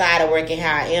outside of working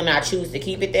how I am, and I choose to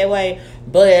keep it that way.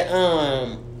 But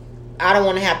I don't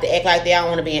want to have to act like that. I don't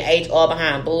want to be in HR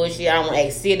behind bullshit. I don't want to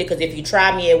act silly, because if you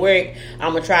try me at work,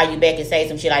 I'm going to try you back and say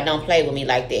some shit like, don't play with me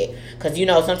like that. Because, you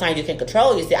know, sometimes you can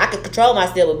control yourself. I can control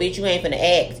myself, but bitch, you ain't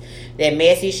finna act that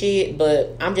messy shit.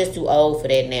 But I'm just too old for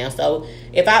that now. So,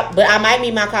 but I might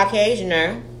meet my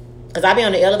Caucasianer, because I be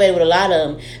on the elevator with a lot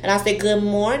of them, and I say, good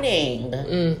morning.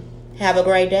 Have a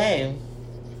great day.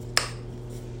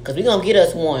 Because we going to get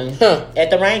us one at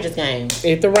the Rangers game.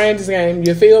 At the Rangers game.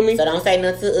 You feel me? So don't say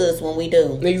nothing to us when we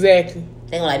do. Exactly.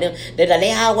 They gonna like them.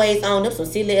 They always on them some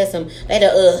silly ass, they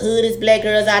the hoodest black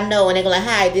girls I know, and they go like,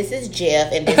 hi, this is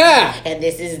Jeff, and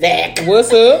this is Zach.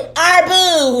 What's up? Our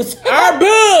booze. Our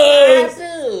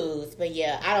booze. But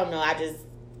yeah, I don't know. I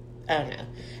don't know.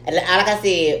 And like I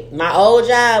said, my old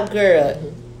job, girl,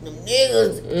 them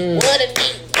niggas,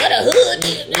 what a hood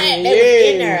nigga. They was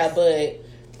in there,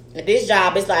 but at this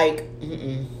job, it's like,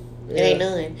 it ain't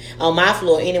none. On my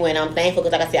floor, anyway, and I'm thankful,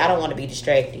 because like I said, I don't want to be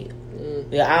distracted.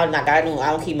 Yeah, I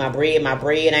don't keep my bread. I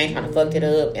ain't trying to fuck it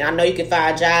up. And I know you can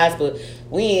find jobs, but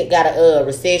we ain't got a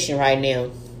recession right now.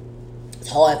 It's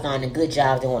hard finding good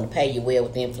jobs that want to pay you well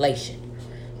with the inflation.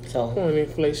 So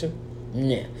inflation.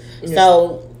 Yeah.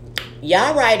 So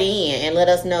y'all write in and let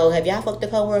us know, have y'all fucked the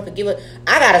coworker?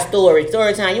 I got a story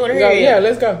time. You want to hear it? Yeah,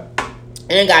 let's go.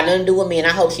 It ain't got nothing to do with me, and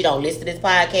I hope she don't listen to this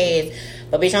podcast.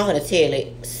 But bitch, I'm gonna tell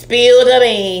it. Spill the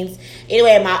beans.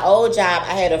 Anyway, at my old job,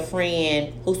 I had a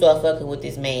friend who started fucking with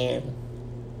this man.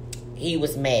 he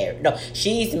was married. No,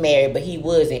 she's married, but he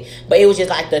wasn't. But it was just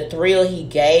like the thrill he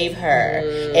gave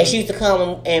her. And she used to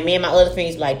come, and me and my other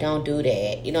friends were like, don't do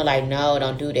that. You know, like, no,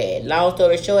 don't do that. Long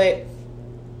story short,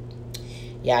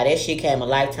 yeah, that shit came a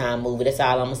Lifetime movie. That's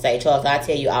all I'm gonna say. Charles, I'll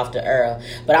tell you off the air.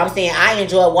 But I'm saying I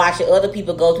enjoy watching other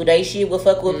people go through their shit with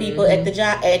fuck with people at the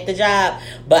job.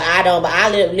 But I don't. But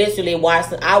I literally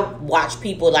watch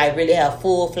people like really have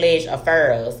full-fledged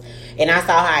affairs. And I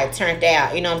saw how it turned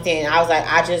out. You know what I'm saying? I was like,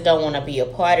 I just don't want to be a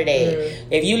part of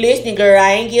that. If you listening, girl,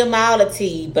 I ain't give my all the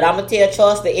tea. But I'm going to tell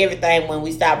Charles everything when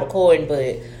we stop recording.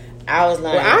 But I was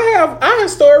like... Well, I have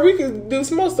story. We could do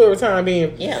some more story time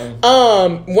then. Yeah.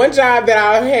 One job that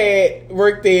I had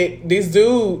worked at, this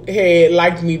dude had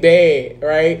liked me bad,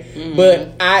 right? Mm-hmm.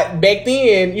 But back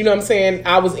then, you know what I'm saying,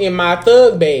 I was in my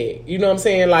thug bag. You know what I'm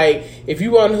saying? Like, if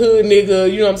you want hood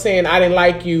nigga, you know what I'm saying, I didn't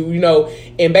like you, you know.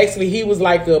 And basically, he was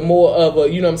like a more of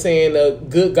a, you know what I'm saying, a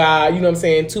good guy, you know what I'm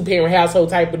saying, 2-parent household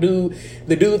type of dude.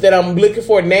 The dude that I'm looking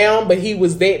for now, but he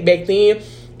was that back then.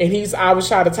 And he's always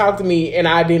trying to talk to me, and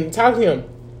I didn't talk to him.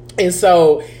 And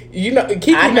so, you know,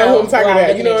 Kiki know who I'm talking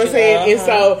about. You know what I'm saying? And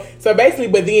so basically,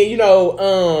 but then, you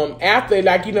know, after,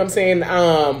 like, you know what I'm saying,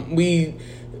 we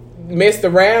messed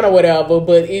around or whatever,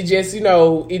 but it just, you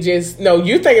know, no,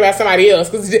 you're thinking about somebody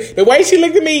else. Because the way she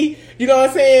looked at me, you know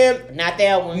what I'm saying? Not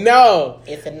that one. No.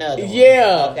 It's another one.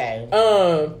 Yeah. Okay.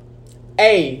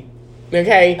 Okay.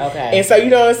 And so, you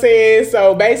know what I'm saying?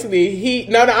 So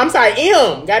basically, I'm sorry,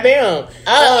 M. Goddamn.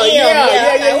 Oh,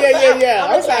 yeah.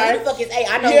 I'm sorry. Who the fuck is A?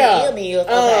 I know who M is.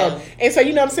 Okay. And so,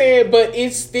 you know what I'm saying? But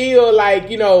it's still like,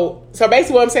 you know, so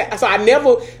basically what I'm saying, so I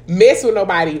never messed with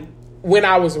nobody when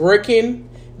I was working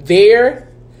there.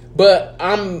 But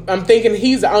I'm thinking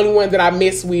he's the only one that I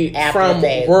messed with from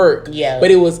work. Yeah.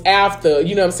 But it was after,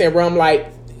 you know what I'm saying, where I'm like,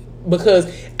 because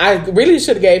I really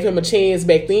should have gave him a chance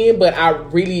back then, but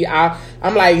I'm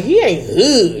like, he ain't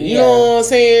hood. You know what I'm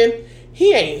saying?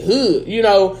 He ain't hood. You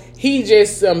know, he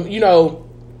just, you know,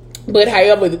 but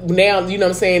however, now, you know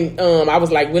what I'm saying, I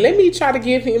was like, well, let me try to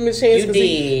give him a chance. You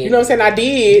did. You know what I'm saying? I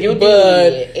did. You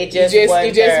but did. It just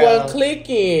wasn't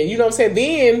clicking. You know what I'm saying?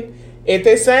 Then, at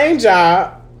that same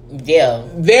job, that's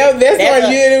one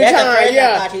year at a time.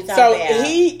 Yeah. So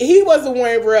he was the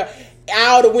one where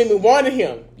all the women wanted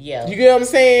him. Yeah. You get what I'm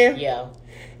saying? Yeah.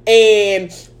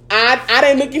 And I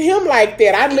didn't look at him like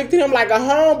that. I looked at him like a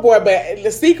homeboy,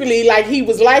 but secretly like he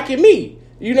was liking me.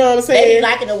 You know what I'm saying? They be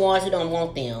liking the ones who don't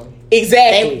want them.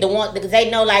 Exactly. Because they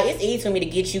know, like, it's easy for me to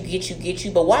get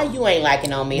you, but why you ain't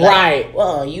liking on me? Like, right.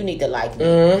 Well, you need to like me.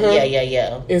 Mm-hmm.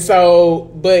 Yeah. And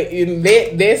so, but in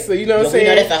that's, you know what I'm saying?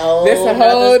 Know that's a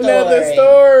whole nother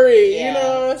story. Yeah. You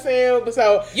know what I'm saying?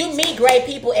 So you meet great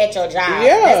people at your job.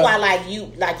 Yeah. That's why,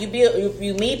 you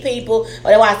meet people.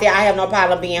 That's why I say I have no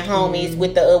problem being homies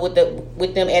with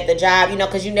them at the job. You know,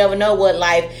 because you never know what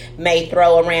life may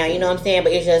throw around. You know what I'm saying?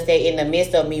 But it's just that in the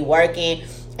midst of me working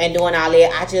and doing all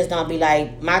that, I just don't be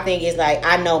like, my thing is like,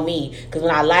 I know me, because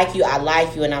when I like you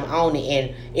and I'm on it,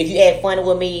 and if you act funny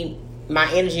with me, my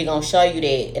energy gonna show you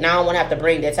that, and I don't want to have to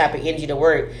bring that type of energy to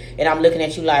work, and I'm looking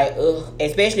at you like, ugh,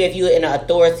 especially if you're in an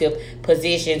authoritative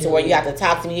position to where you have to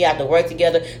talk to me, you have to work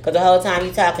together, because the whole time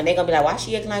you talking, they gonna be like, why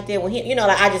she acting like that when he, you know,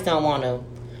 like, I just don't want to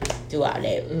do all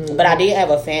that. But I did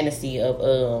have a fantasy of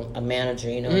a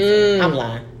manager, you know what I'm saying? I'm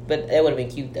lying, but that would have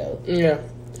been cute though. Yeah.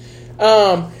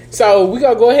 So we're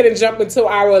going to go ahead and jump into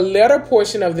our letter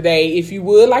portion of the day. If you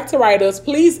would like to write us,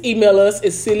 please email us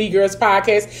at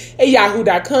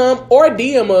sillygirlspodcast@yahoo.com or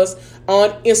DM us on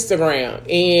Instagram.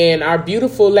 And our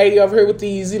beautiful lady over here with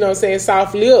these, you know what I'm saying,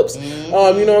 soft lips. You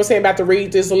know what I'm saying, about to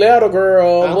read this letter,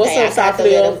 girl. Okay, what's up, soft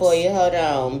lips? lips? For you. Hold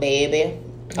on, baby.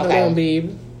 Hold on,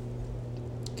 baby.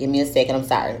 Give me a second. I'm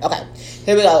sorry. Okay.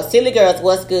 Here we go. Silly girls,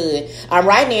 what's good? I'm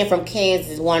writing in from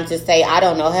Kansas, wanting to say I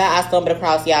don't know how I stumbled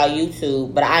across y'all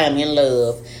YouTube, but I am in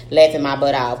love. Laughing my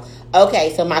butt off.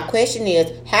 Okay, so my question is,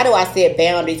 how do I set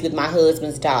boundaries with my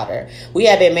husband's daughter? We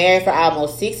have been married for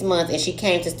almost 6 months, and she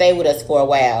came to stay with us for a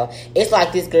while. It's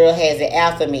like this girl has it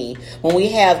out for me. When we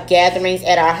have gatherings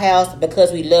at our house,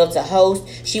 because we love to host,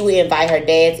 she will invite her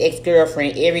dad's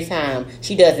ex-girlfriend every time.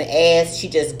 She doesn't ask, she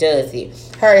just does it.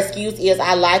 Her excuse is,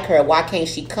 I like her, why can't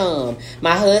she come?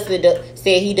 My husband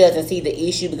said he doesn't see the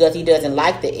issue because he doesn't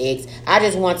like the ex.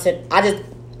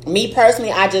 Me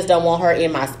personally, I just don't want her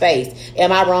in my space.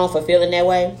 Am I wrong for feeling that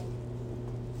way?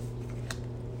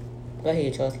 Go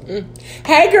ahead, Chelsea.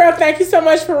 Hey, girl, thank you so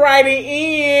much for writing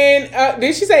in.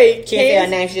 Did she say Kansas? She said her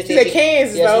name. She said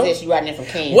Kansas, though. She said she writing in from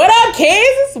Kansas. What up,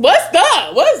 Kansas? What's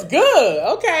up? What's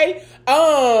good? Okay.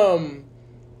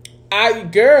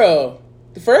 Girl,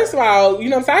 First of all, you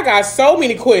know what I'm saying? I got so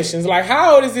many questions. Like,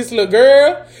 how old is this little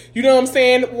girl? You know what I'm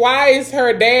saying? Why is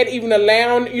her dad even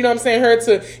allowing, you know what I'm saying, her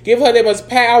to give her that much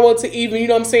power to even, you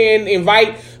know what I'm saying,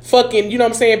 invite fucking, you know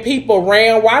what I'm saying, people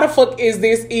around? Why the fuck is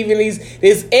this even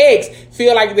this ex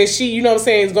feel like that she, you know what I'm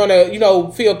saying, is gonna, you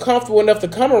know, feel comfortable enough to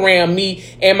come around me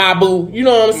and my boo? You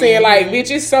know what I'm saying? Like,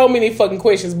 bitch, it's so many fucking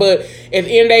questions. But at the end of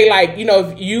the day, like, you know,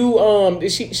 if you,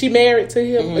 is she married to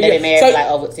him? They've been married for like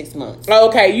over 6 months.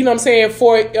 Okay, you know what I'm saying?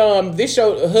 For this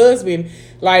your husband,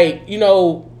 like, you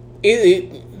know,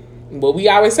 but we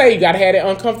always say you gotta have that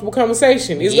uncomfortable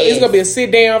conversation. It's gonna be a sit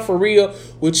down for real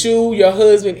with you, your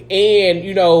husband, and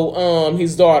you know,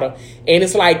 his daughter. And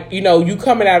it's like, you know, you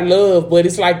coming out of love, but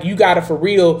it's like you gotta for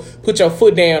real put your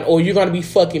foot down, or you're gonna be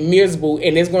fucking miserable,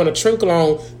 and it's gonna trickle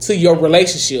on to your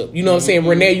relationship. You know what I'm saying?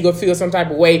 Renee, you gonna feel some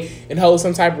type of way and hold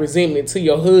some type of resentment to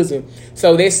your husband.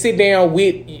 So that sit down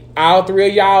with all three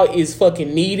of y'all is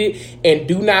fucking needed, and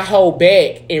do not hold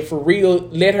back, and for real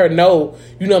let her know,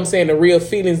 you know what I'm saying, the real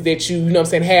feelings that you know what I'm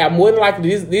saying, have. More than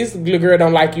likely this little girl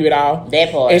don't like you at all.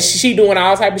 That part. And she doing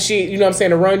all type of shit, you know what I'm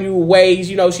saying, to run you ways.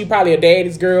 You know, she probably a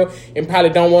daddy's girl and probably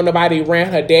don't want nobody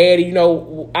around her daddy. You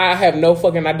know, I have no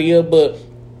fucking idea, but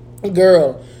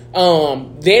girl,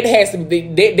 that has to be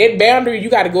that boundary. You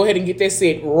got to go ahead and get that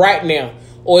set right now,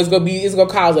 or it's gonna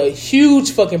cause a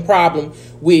huge fucking problem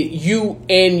with you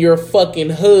and your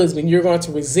fucking husband. You're going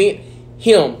to resent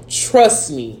him.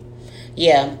 Trust me.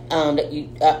 Yeah,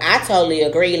 I totally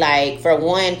agree. Like, for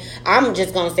one, I'm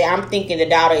just gonna say, I'm thinking the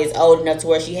daughter is old enough to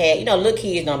where she had, you know, little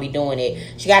kids don't be doing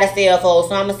it. She got a cell phone,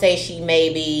 so I'm gonna say she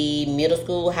may be middle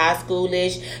school, high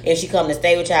schoolish if she come to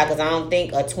stay with y'all, because I don't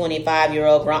think a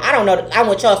 25-year-old grown, I don't know, I'm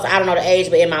with y'all, so I don't know the age,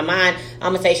 but in my mind,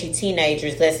 I'm gonna say she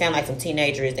teenagers. That sound like some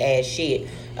teenagers ass shit.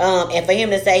 And for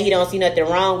him to say he don't see nothing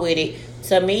wrong with it,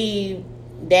 to me,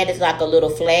 that is like a little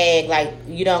flag. Like,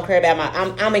 you don't care about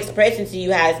I'm expressing to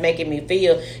you how it's making me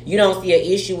feel. You don't see an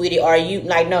issue with it, or you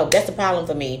like, no, that's the problem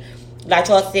for me. Like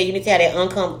Charles said, you need to have that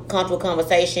uncomfortable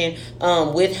conversation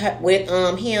with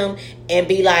him, and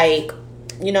be like,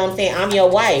 you know what I'm saying, I'm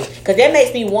your wife. Because that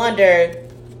makes me wonder,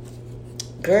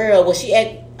 girl, was she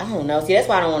at, I don't know. See, that's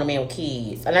why I don't want a man with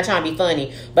kids. I'm not trying to be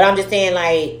funny, but I'm just saying,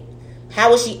 like, how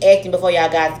was she acting before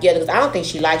y'all got together? Because I don't think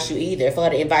she likes you either, for her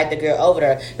to invite the girl over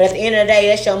there. But at the end of the day,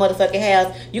 that's your motherfucking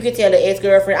house. You can tell the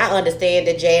ex-girlfriend, I understand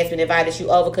that Jasmine invited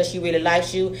you over because she really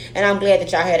likes you, and I'm glad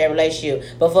that y'all had that relationship.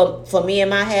 But for me and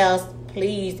my house,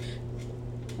 please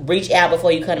reach out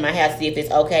before you come to my house, see if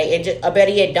it's okay. And just, or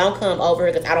better yet, don't come over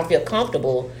here because I don't feel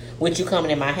comfortable with you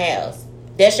coming in my house.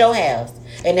 That's your house.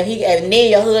 And if and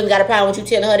then your husband got a problem with you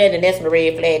telling her that, then that's when the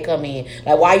red flag come in.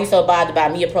 Like, why are you so bothered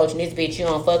about me approaching this bitch you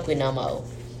don't fuck with no more?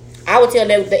 I would tell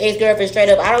the ex-girlfriend straight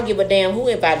up, I don't give a damn who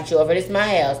invited you over. This is my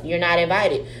house. You're not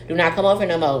invited. Do not come over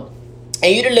no more.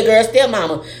 And you the little girl's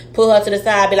stepmama. Pull her to the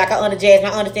side, be like, I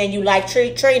understand you like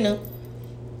Trina.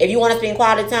 If you want to spend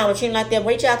quality time with Trina like that,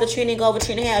 reach out to Trina and go over to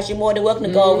Trina's house. You're more than welcome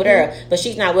to go over there. But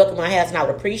she's not welcome to my house, and I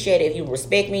would appreciate it if you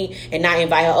respect me and not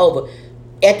invite her over.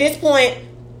 At this point,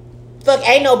 fuck,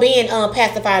 ain't no being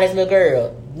pacifying this little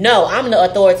girl. No, I'm the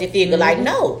authority figure. Like,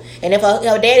 no. And if her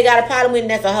daddy got a problem with it,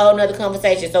 that's a whole nother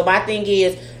conversation. So my thing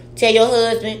is, tell your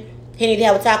husband he need to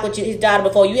have a talk with his daughter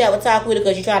before you have a talk with her,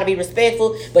 because you're trying to be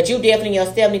respectful. But you definitely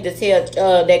yourself need to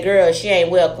tell that girl she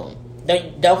ain't welcome.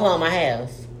 Don't come on my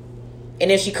house.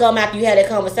 And if she come after you had that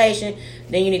conversation,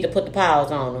 then you need to put the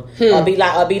pause on her. Or be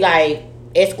like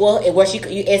escort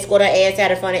you escort her ass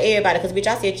out in front of everybody, because bitch,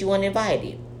 I said you weren't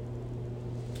invited.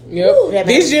 Yep. Ooh,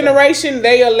 this generation,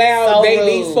 they allow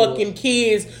these fucking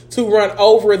kids to run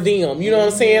over them. You know what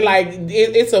I'm saying? Like,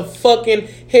 it's a fucking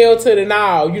hell to the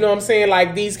now. You know what I'm saying?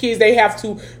 Like, these kids, they have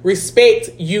to respect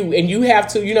you, and you have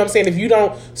to, you know what I'm saying? If you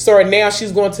don't start now,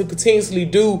 she's going to continuously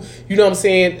do, you know what I'm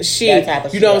saying, shit.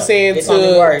 You know what I'm saying? It's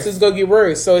going to get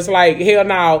worse. So it's like, hell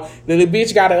no. The little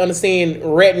bitch got to understand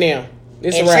right now.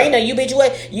 It's and Trina, you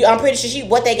bitch, I'm pretty sure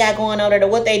what they got going on there,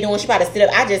 what they doing, she about to sit up.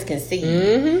 I just can see.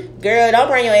 Girl, don't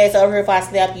bring your ass over here if I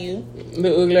slap you.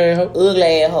 The ugly ass hoe. Ugly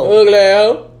ass hoe. Ugly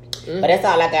ass hoe. But that's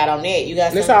all I got on that. You got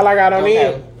something? That's all I got on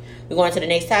that. We're going to the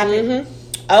next topic?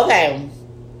 Okay.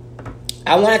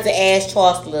 I wanted to ask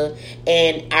Chancellor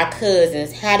and our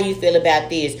cousins, how do you feel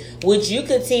about this? Would you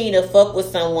continue to fuck with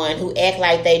someone who act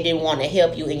like they didn't want to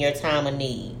help you in your time of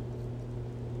need?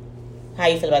 How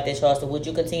you feel about this, Charles? Would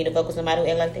you continue to fuck with somebody who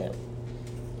act like that?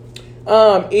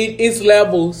 It's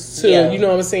levels to, you know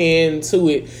what I'm saying, to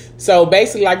it. So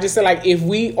basically, like just say, like if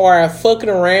we are fucking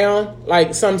around,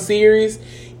 like some serious,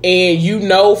 and you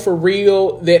know for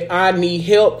real that I need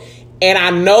help, and I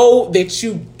know that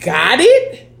you got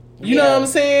it, you know what I'm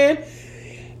saying?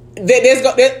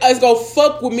 that's gonna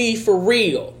fuck with me for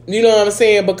real. You know what I'm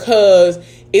saying? Because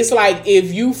it's like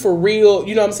if you for real,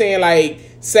 you know what I'm saying? Like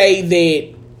say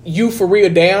that you for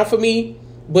real down for me,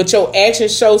 but your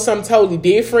actions show something totally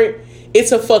different.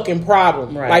 It's a fucking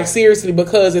problem. Right. Like seriously,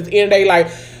 because at the end of the day, like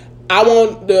I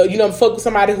want to, fuck with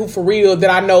somebody who for real that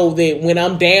I know that when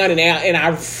I'm down and out and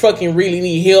I fucking really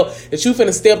need help, that you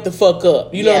finna step the fuck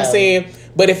up. You know what I'm saying?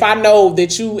 But if I know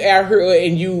that you out here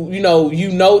and you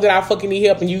know that I fucking need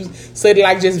help and you said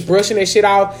like just brushing that shit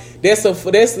off, that's a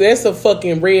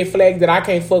fucking red flag that I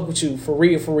can't fuck with you for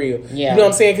real. Yeah. You know what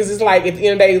I'm saying? Because it's like at the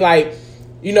end of the day, like,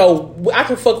 I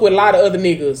can fuck with a lot of other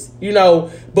niggas,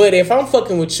 but if I'm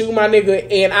fucking with you, my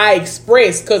nigga, and I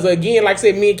express, because again, like I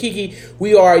said, me and Kiki,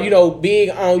 we are, big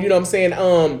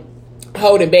on,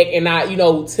 holding back and not,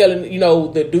 telling,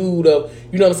 the dude of,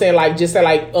 like, just say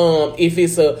like, if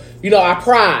it's I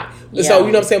pride. Yeah. So, you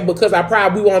know what I'm saying? Because I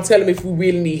pride, we won't tell them if we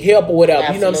really need help or whatever.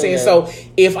 Absolutely. You know what I'm saying?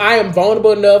 So, if I am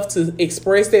vulnerable enough to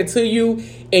express that to you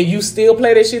and you still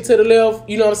play that shit to the left,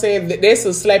 you know what I'm saying? That's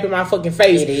a slap in my fucking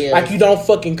face. It is. Like, you don't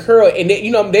fucking curl. And,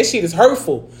 that, that shit is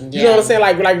hurtful. Yeah. You know what I'm saying?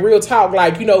 Like real talk.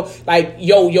 Like, like,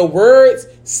 your words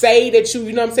say that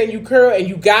you know what I'm saying, you curl and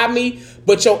you got me,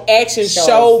 but your actions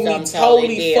showed me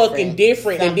totally fucking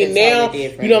different. And then now,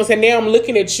 totally you know what I'm saying? Now I'm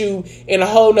looking at you in a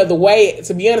whole nother way.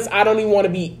 To be honest, I don't even want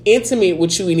to be intimate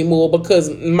with you anymore because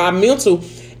my mental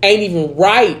ain't even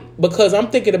right, because I'm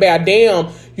thinking about, damn,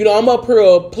 I'm up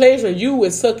here pleasuring you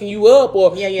and sucking you up,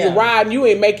 or you're riding, you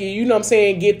ain't making, you know what I'm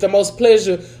saying, get the most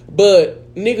pleasure,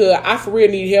 but nigga, I for real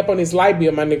need help on this light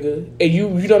bill, my nigga. And you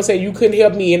know what I'm saying, you couldn't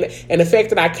help me, and the fact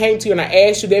that I came to you and I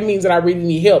asked you, that means that I really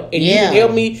need help. And you didn't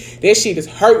help me, that shit is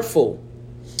hurtful.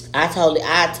 I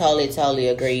totally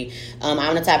agree.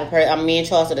 I'm the type of person. Me and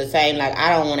Charles are the same. Like,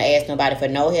 I don't want to ask nobody for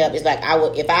no help. It's like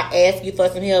if I ask you for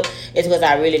some help, it's because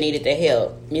I really needed the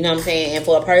help. You know what I'm saying? And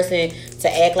for a person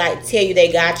to act like, tell you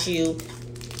they got you,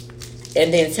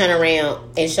 and then turn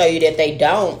around and show you that they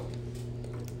don't,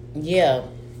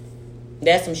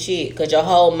 that's some shit. Because your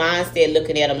whole mindset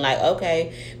looking at them like,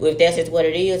 okay, well, if that's just what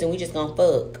it is, then we just gonna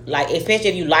fuck. Like, especially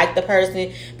if you like the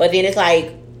person, but then it's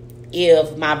like,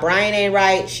 if my brain ain't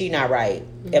right, she not right.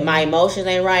 Mm-hmm. If my emotions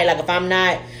ain't right, like if I'm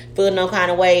not feeling no kind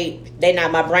of way, they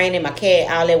not, my brain and my cat,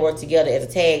 all that work together as a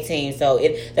tag team. So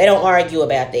they don't argue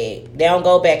about that. They don't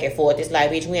go back and forth. It's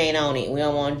like, bitch, we ain't on it. We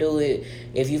don't want to do it.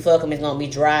 If you fuck them, it's going to be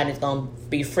dry and it's going to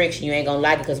be friction. You ain't going to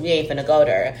like it because we ain't finna go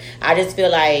there. I just feel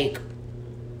like,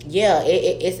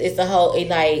 it's a whole,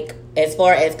 like, as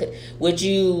far as, would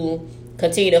you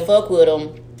continue to fuck with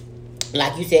them?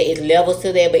 Like you said, it's levels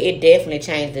to that, but it definitely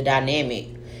changed the dynamic.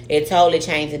 It totally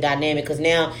changed the dynamic, because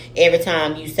now every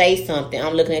time you say something,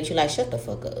 I'm looking at you like, shut the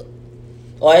fuck up.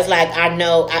 Or it's like,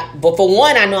 but for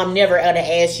one, I know I'm never going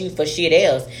to ask you for shit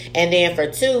else. And then for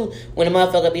two, when a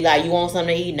motherfucker be like, you want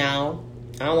something to eat? No,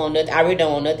 I don't want nothing. I really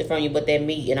don't want nothing from you but that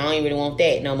meat, and I don't even really want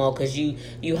that no more, because you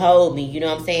hold me. You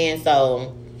know what I'm saying?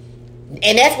 So,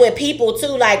 and that's what people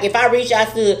too, like, if I reach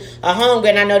out to a homegirl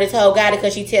and I know this hoe got it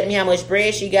because she telling me how much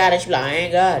bread she got, and she like, I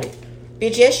ain't got it.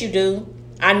 Bitch, yes you do.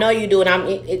 I know you do, and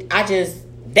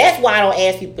that's why I don't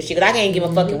ask people for shit, because I can't give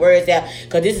my fucking words out,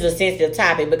 because this is a sensitive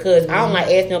topic, because I don't like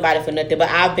ask nobody for nothing, but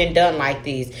I've been done like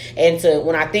this. And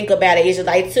when I think about it, it's just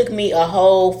like, it took me a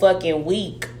whole fucking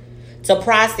week to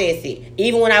process it.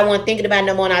 Even when I wasn't thinking about it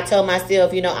no more, and I told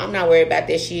myself, I'm not worried about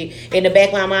that shit. In the back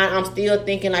of my mind, I'm still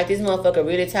thinking like, this motherfucker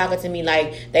really talking to me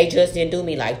like they just didn't do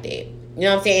me like that. You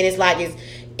know what I'm saying? It's like,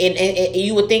 and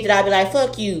you would think that I'd be like,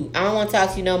 fuck you, I don't want to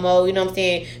talk to you no more, you know what I'm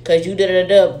saying, because you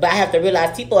da-da-da-da. But I have to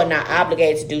realize people are not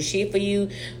obligated to do shit for you,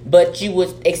 but you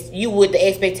with the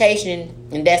expectation,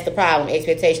 and that's the problem,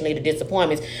 expectation lead to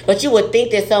disappointments, but you would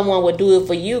think that someone would do it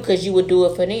for you because you would do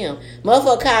it for them.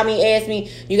 Motherfucker called me, asked me,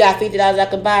 you got $50 I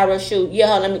can buy a shoot?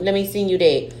 Yeah, let me send you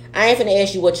that. I ain't finna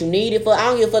ask you what you need it for. I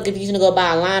don't give a fuck if you gonna go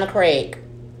buy a line of crack,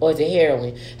 or is it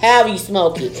heroin? However you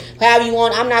smoke it. However you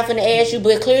want. I'm not finna ask you,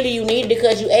 but clearly you need it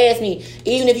because you asked me.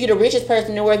 Even if you're the richest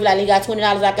person in the world, you like, you got $20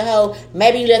 I can hold.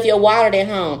 Maybe you left your wallet at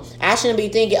home. I shouldn't be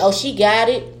thinking, oh, she got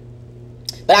it.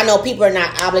 But I know people are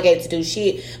not obligated to do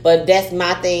shit. But that's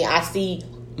my thing. I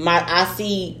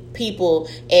see people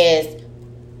as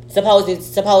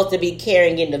supposed to be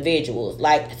caring individuals,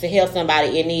 like to help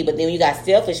somebody in need. But then you got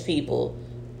selfish people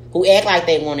who act like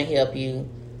they want to help you,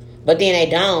 but then they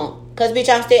don't. Cause bitch,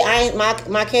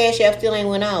 my Cash App still ain't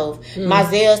went off. Mm-hmm. My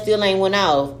Zelle still ain't went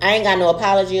off. I ain't got no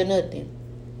apology or nothing.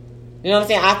 You know what I'm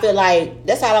saying? I feel like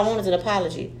that's all I want is an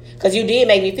apology. Cause you did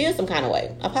make me feel some kind of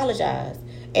way. Apologize.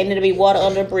 And it'll be water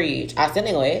under the bridge. I still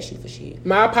ain't gonna ask you for shit.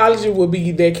 My apology would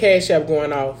be that Cash App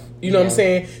going off. You know what I'm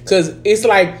saying? Cause it's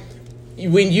like,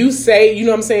 when you say, you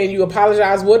know what I'm saying, you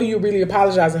apologize, what are you really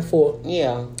apologizing for?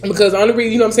 Yeah. Because the only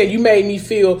reason, you know what I'm saying, you made me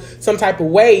feel some type of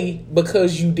way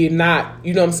because you did not,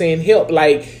 you know what I'm saying, help.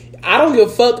 Like, I don't give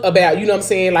a fuck about, you know what I'm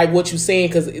saying, like what you saying.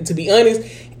 Because to be honest,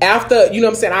 after, you know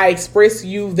what I'm saying, I expressed to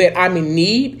you that I'm in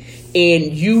need and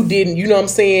you didn't, you know what I'm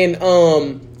saying,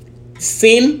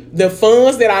 send the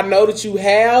funds that I know that you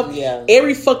have. Yeah.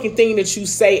 Every fucking thing that you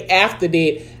say after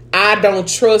that, I don't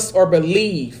trust or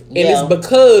believe. And it's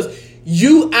because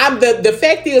the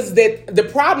fact is that the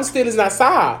problem still is not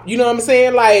solved. You know what I'm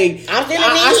saying? Like,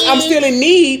 I'm still in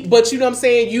need, but you know what I'm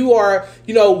saying? You are,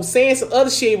 you know, saying some other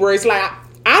shit where it's like,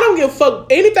 I don't give a fuck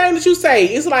anything that you say.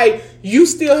 It's like, you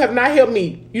still have not helped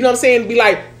me. You know what I'm saying? Be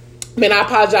like, man, I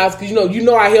apologize because, you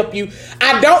know I helped you.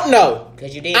 I don't know.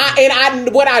 Because you did.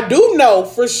 What I do know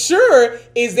for sure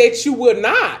is that you would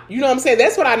not. You know what I'm saying?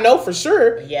 That's what I know for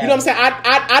sure. Yeah. You know what I'm saying?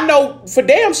 I know for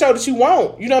damn sure that you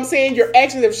won't. You know what I'm saying? Your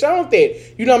actions have shown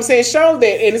that. You know what I'm saying? Shown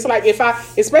that. And it's like,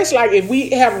 especially like if we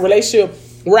have a relationship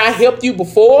where I helped you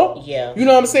before. Yeah. You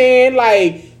know what I'm saying?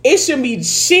 Like, it shouldn't be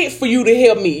shit for you to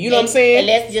help me. You know what I'm saying? And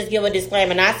let's just give a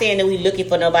disclaimer. Not saying that we looking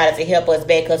for nobody to help us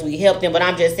back because we helped them. But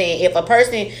I'm just saying, if a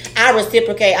person, I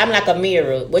reciprocate. I'm like a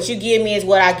mirror. What you give me is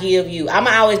what I give you. I'm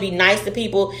going to always be nice to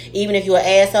people, even if you're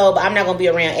an asshole. But I'm not going to be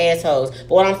around assholes. But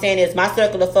what I'm saying is, my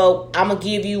circle of folk, I'm going to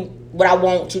give you what I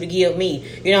want you to give me.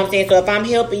 You know what I'm saying? So if I'm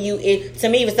helping you, to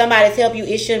me, if somebody's helping you,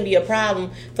 it shouldn't be a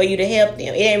problem for you to help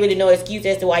them. It ain't really no excuse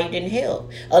as to why you didn't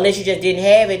help. Unless you just didn't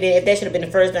have it, then if that should have been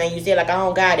the first thing you said, like, I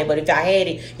don't got it. But if I had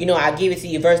it, you know, I give it to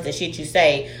you versus the shit you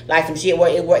say. Like some shit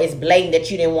where it's blatant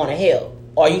that you didn't want to help.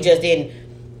 Or you just didn't,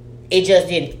 it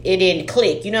didn't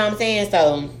click. You know what I'm saying?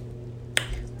 So,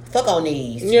 fuck on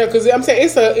these. Yeah, because I'm saying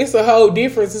it's a whole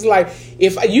difference. It's like,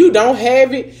 if you don't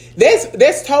have it,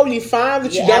 that's totally fine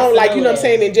that you don't. Absolutely. Like, you know what I'm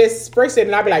saying, and just express it,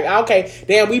 and I'll be like, okay,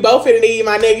 damn, we both finna need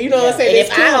my nigga. You know what I'm saying? And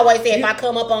if cool. I always say, if I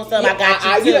come up on something, I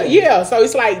got you too. Yeah, so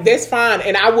it's like, that's fine,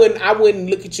 and I wouldn't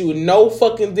look at you in no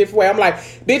fucking different way. I'm like,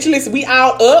 bitch, listen, we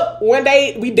all up one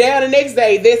day, we down the next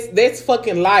day. That's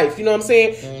fucking life. You know what I'm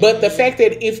saying? Mm-hmm. But the fact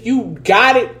that if you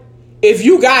got it,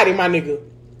 my nigga,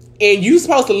 and you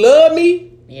supposed to love me.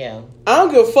 Yeah. I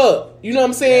don't give a fuck. You know what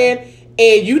I'm saying? Yeah.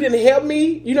 And you didn't help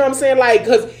me. You know what I'm saying? Like,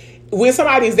 because when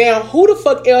somebody's down, who the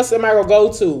fuck else am I going to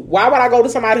go to? Why would I go to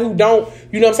somebody who don't,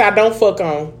 you know what I'm saying, I don't fuck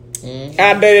on? Mm-hmm.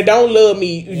 And they don't love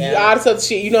me. Yeah. All this other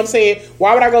shit. You know what I'm saying?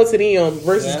 Why would I go to them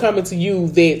versus coming to you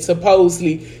that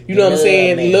supposedly, you know what I'm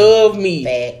saying, love me?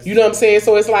 Facts. You know what I'm saying?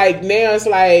 So it's like, now it's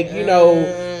like, you know,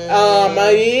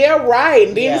 yeah, right.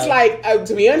 And then it's like,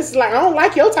 to be honest, it's like, I don't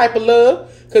like your type of love.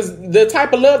 Because the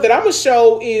type of love that I'm going to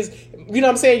show is, you know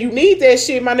what I'm saying, you need that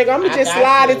shit, my nigga. I'm going to just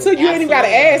slide it to you. You ain't even got to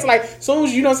ask. Like, as soon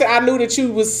as, you know what I'm saying, I knew that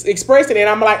you was expressing it,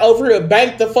 I'm like, over here,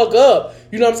 bank the fuck up.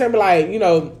 You know what I'm saying? But like, you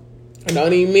know,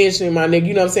 don't even mention it, my nigga.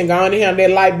 You know what I'm saying? Go on and have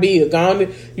that light bill. Go on to,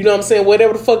 you know what I'm saying,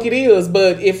 whatever the fuck it is.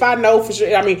 But if I know for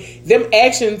sure, I mean, them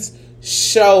actions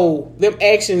show, you know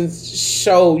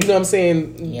what I'm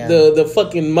saying, the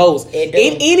fucking most.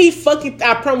 In any fucking,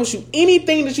 I promise you,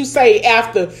 anything that you say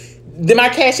after my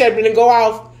cash app didn't go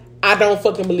off, I don't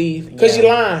fucking believe. Because you're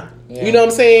lying. Yeah. You know what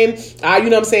I'm saying? You know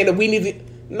what I'm saying? That we need to...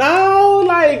 No.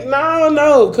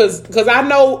 Because I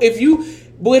know if you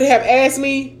would have asked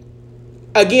me,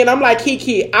 again, I'm like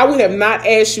Kiki, I would have not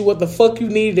asked you what the fuck you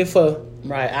needed it for.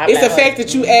 Right. It's the fact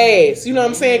that you asked. You know what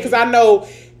I'm saying? Because I know...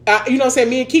 you know what I'm saying?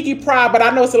 Me and Kiki pride, but I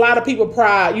know it's a lot of people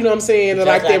pride. You know what I'm saying?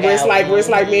 Like that, where it's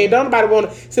like, man, don't nobody want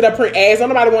to sit up here and ask. Don't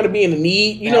nobody want to be in the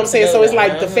need. You know what I'm saying? So it's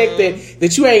like the fact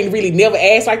that you ain't really never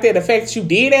asked like that. The fact that you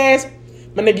did ask,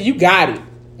 my nigga, you got it.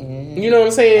 Mm-hmm. You know what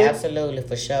I'm saying? Absolutely,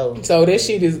 for sure. So that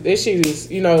shit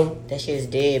is, you know, that shit is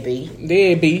dead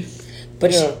B.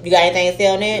 But you got anything to say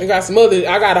on that?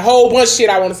 I got a whole bunch of shit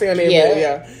I want to say on that.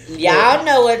 Yeah. Y'all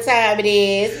know what time it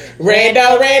is.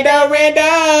 Rando.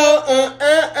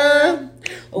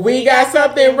 We got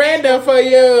something random for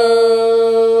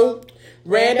you.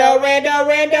 Rando.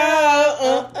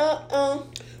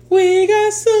 We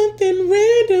got something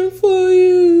random for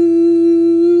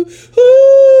you.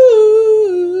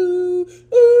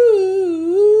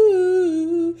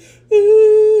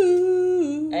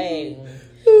 Hey.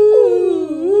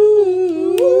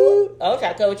 I'll try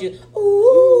to cover with you.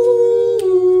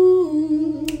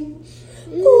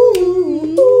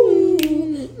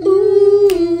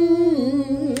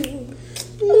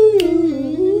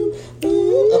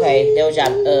 Okay, that was your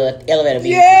elevator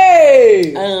music.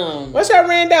 Yay! What's your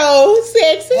rando?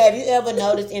 Sexy. Have you ever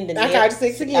noticed in the I got you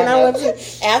sexy again.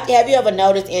 Have you ever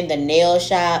noticed in the nail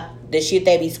shop the shit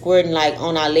they be squirting like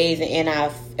on our legs and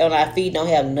on our feet don't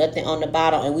have nothing on the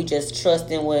bottom, and we just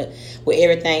trusting with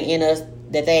everything in us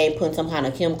that they ain't putting some kind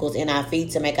of chemicals in our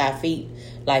feet to make our feet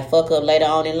like fuck up later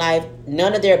on in life.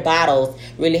 None of their bottles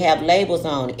really have labels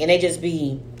on it, and they just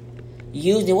be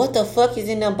using what the fuck is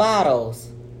in them bottles,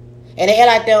 and they act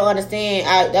like they don't understand.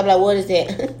 I'm like, what is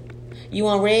that? You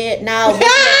want red? No. What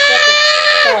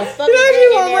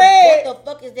the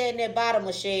fuck is that in that bottle,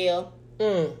 Michelle?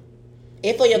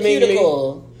 It's for your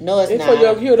cuticle. No, it's not. For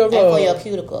your cuticle. It's for your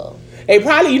cuticle. They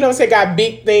probably, got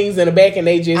big things in the back and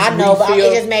they just I know, but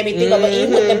it just made me think about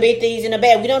even with the big things in the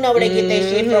back. We don't know where they get that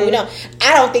shit from.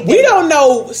 I don't think we don't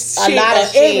know shit a lot of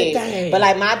shit. Everything. But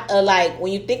like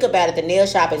when you think about it, the nail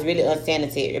shop is really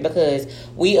unsanitary because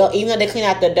we even though they clean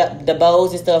out the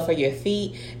bowls and stuff for your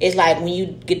feet, it's like when you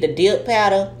get the dip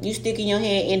powder, you stick in your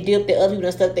hand and dip. The other people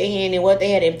done stuck their hand in what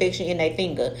they had an infection in their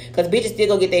finger because bitches still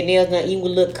go get their nails done even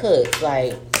with little cuts.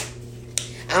 Like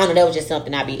I don't know, that was just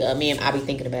something I be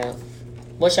thinking about.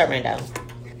 What's your rundown?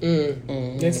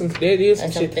 That is some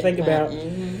shit to think about.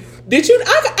 Did you?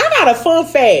 I got a fun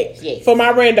fact for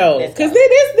my rando because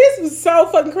this was so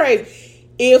fucking crazy.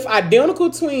 If identical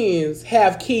twins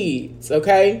have kids,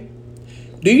 okay,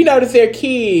 do you know that their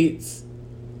kids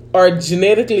are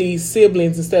genetically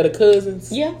siblings instead of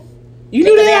cousins? Yeah, you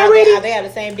knew that already. They have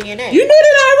the same DNA. You knew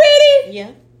that already? Yeah.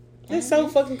 That's so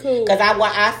fucking cool. Because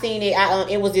I seen it.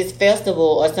 It was this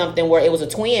festival or something where it was a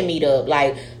twin meetup,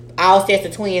 like. All sets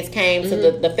of twins came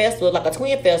to the festival, like a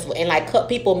twin festival, and like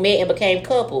people met and became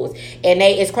couples. And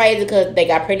it's crazy because they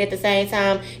got pregnant at the same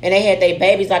time, and they had their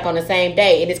babies like on the same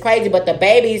day. And it's crazy, but the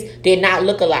babies did not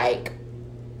look alike.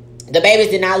 But they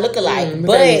had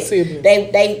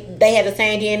the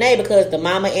same DNA because the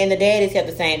mama and the daddies have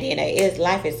the same DNA.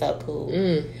 Life is so cool.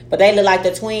 But they look like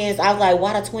the twins. I was like,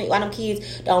 why them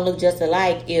kids don't look just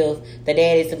alike if the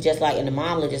daddies look just like and the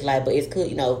mom look just like? But it's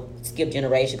cool, skip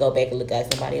generation, go back and look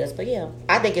at somebody else. But yeah,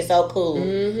 I think it's so cool.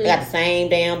 They got the same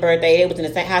damn birthday. They was in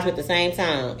the same hospital at the same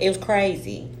time. It was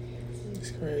crazy.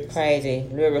 It's crazy.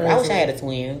 I wish I had a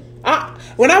twin.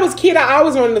 When I was a kid, I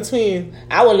always wanted a twin.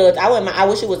 I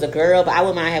wish it was a girl, but I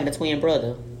wouldn't mind having a twin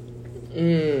brother.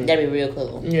 That'd be real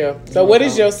cool. Yeah. So what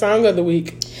is your song of the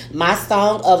week? My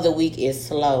song of the week is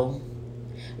Slow.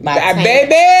 By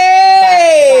Tank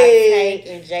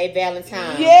and Jay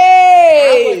Valentine.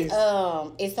 Yes.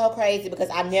 It's so crazy because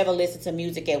I never listen to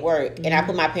music at work, and I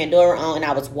put my Pandora on and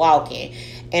I was walking,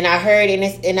 and I heard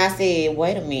it, and I said,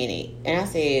 "Wait a minute," and I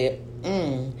said,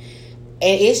 and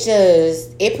it's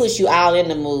just it puts you all in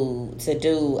the mood to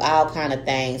do all kind of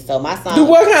things. So my song, do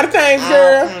what kind of things,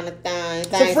 girl? All kind of things,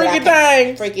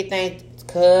 freaky things.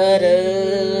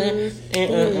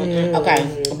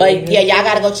 Okay, but yeah, y'all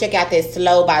gotta go check out this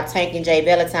Slow by Tank and Jay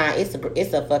Valentine. It's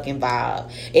a fucking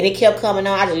vibe, and it kept coming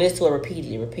on. I just listened to it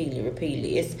repeatedly.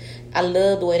 I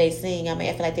love the way they sing. I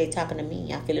feel like they're talking to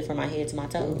me. I feel it from my head to my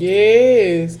toes.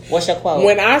 Yes. What's your quote?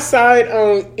 When I saw it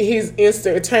on his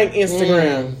Tank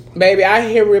Instagram, baby, I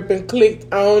hit rip and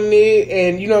clicked on it,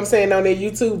 and you know what I'm saying, on their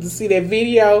YouTube to see that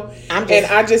video.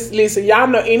 I just listen. Y'all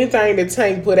know anything that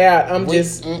Tank put out, I'm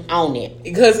just on it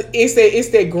because it's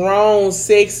that grown,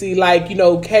 sexy, like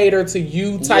cater to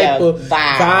you type of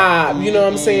vibe. You know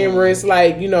what I'm saying? Where it's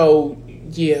like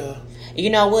yeah. You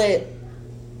know what?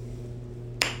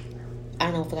 I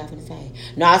don't know what I was going to say.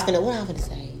 No, what I was going to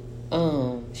say?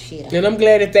 Shit. And I'm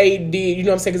glad that they did, you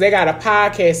know what I'm saying? Because they got a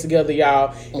podcast together,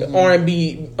 y'all.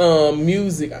 R&B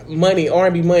music,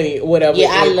 R&B money, whatever.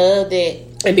 Yeah, I love that.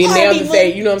 And then now that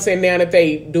they, you know what I'm saying, now that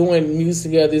they doing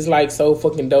music together, it's like so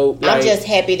fucking dope. I'm just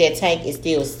happy that Tank is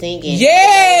still singing.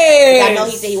 Yes! I know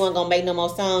he said he wasn't going to make no more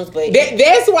songs, but...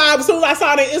 That's why as soon as I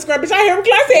saw that Instagram, bitch, I hear him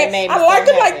class I liked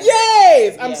it, like,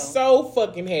 yes! I'm so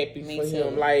fucking happy for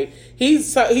him. Like,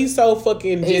 he's so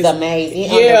fucking He's amazing.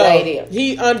 Underrated.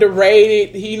 He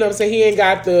underrated. He, you know what I'm saying, he ain't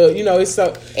got the, it's so...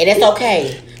 And it's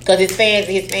okay. Because his fans,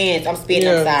 I'm spitting,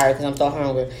 I'm sorry because I'm so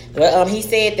hungry. But he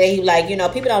said that he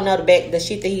people don't know the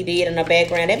shit that he did in the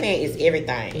background. That man is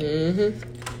everything.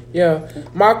 Yeah.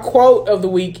 My quote of the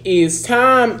week is,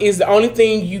 time is the only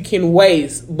thing you can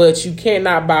waste, but you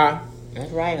cannot buy. That's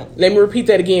right. Let me repeat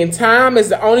that again. Time is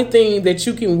the only thing that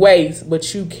you can waste,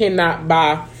 but you cannot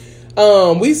buy.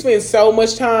 We spend so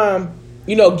much time,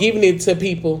 giving it to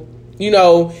people.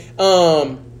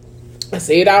 I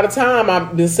say it all the time.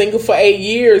 I've been single for 8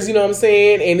 years, you know what I'm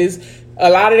saying? And it's a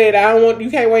lot of that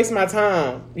you can't waste my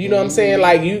time. You know what I'm saying?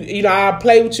 Like, I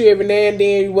play with you every now and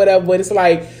then, whatever, but it's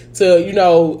like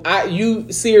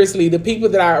seriously, the people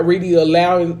that I really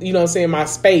allow, you know what I'm saying, my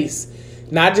space,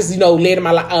 not just, let them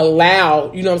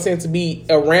allow, you know what I'm saying, to be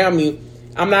around me.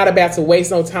 I'm not about to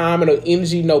waste no time and no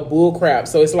energy, no bull crap.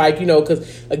 So it's like,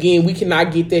 because again, we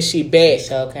cannot get that shit back.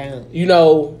 Sure can.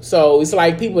 So it's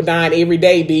like people dying every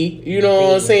day, B. You know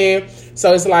what I'm saying?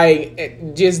 So it's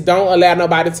like, just don't allow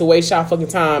nobody to waste y'all fucking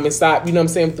time and stop, you know what I'm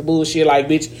saying, with the bullshit. Like,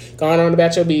 bitch, going on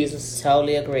about your business.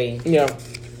 Totally agree. Yeah.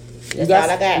 That's all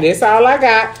I got. That's all I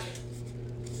got.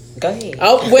 Go ahead.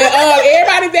 Oh, well,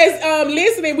 everybody that's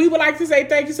listening, we would like to say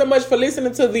thank you so much for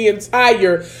listening to the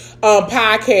entire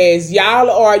podcast.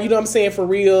 Y'all are, you know what I'm saying, for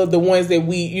real, the ones that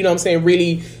we, you know what I'm saying,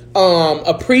 really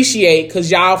appreciate, because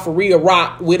y'all for real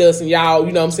rock with us, and y'all,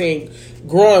 you know what I'm saying,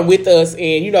 growing with us,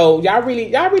 and you know, y'all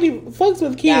really fucks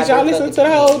with kids. Y'all listen to the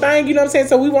whole thing, you know what I'm saying?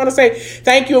 So we want to say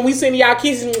thank you, and we send y'all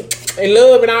kisses and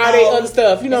love and all that other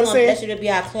stuff, you know what I'm saying? That should be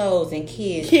our clothes and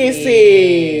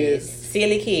kisses.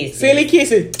 Silly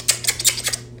kisses.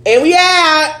 And we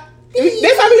out.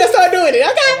 This how we gonna start doing it,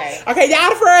 okay? Y'all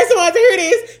the first ones to hear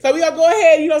this. So we gonna go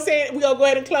ahead, you know what I'm saying? We gonna go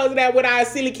ahead and close it out with our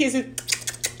silly kisses.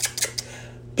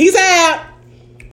 Peace out.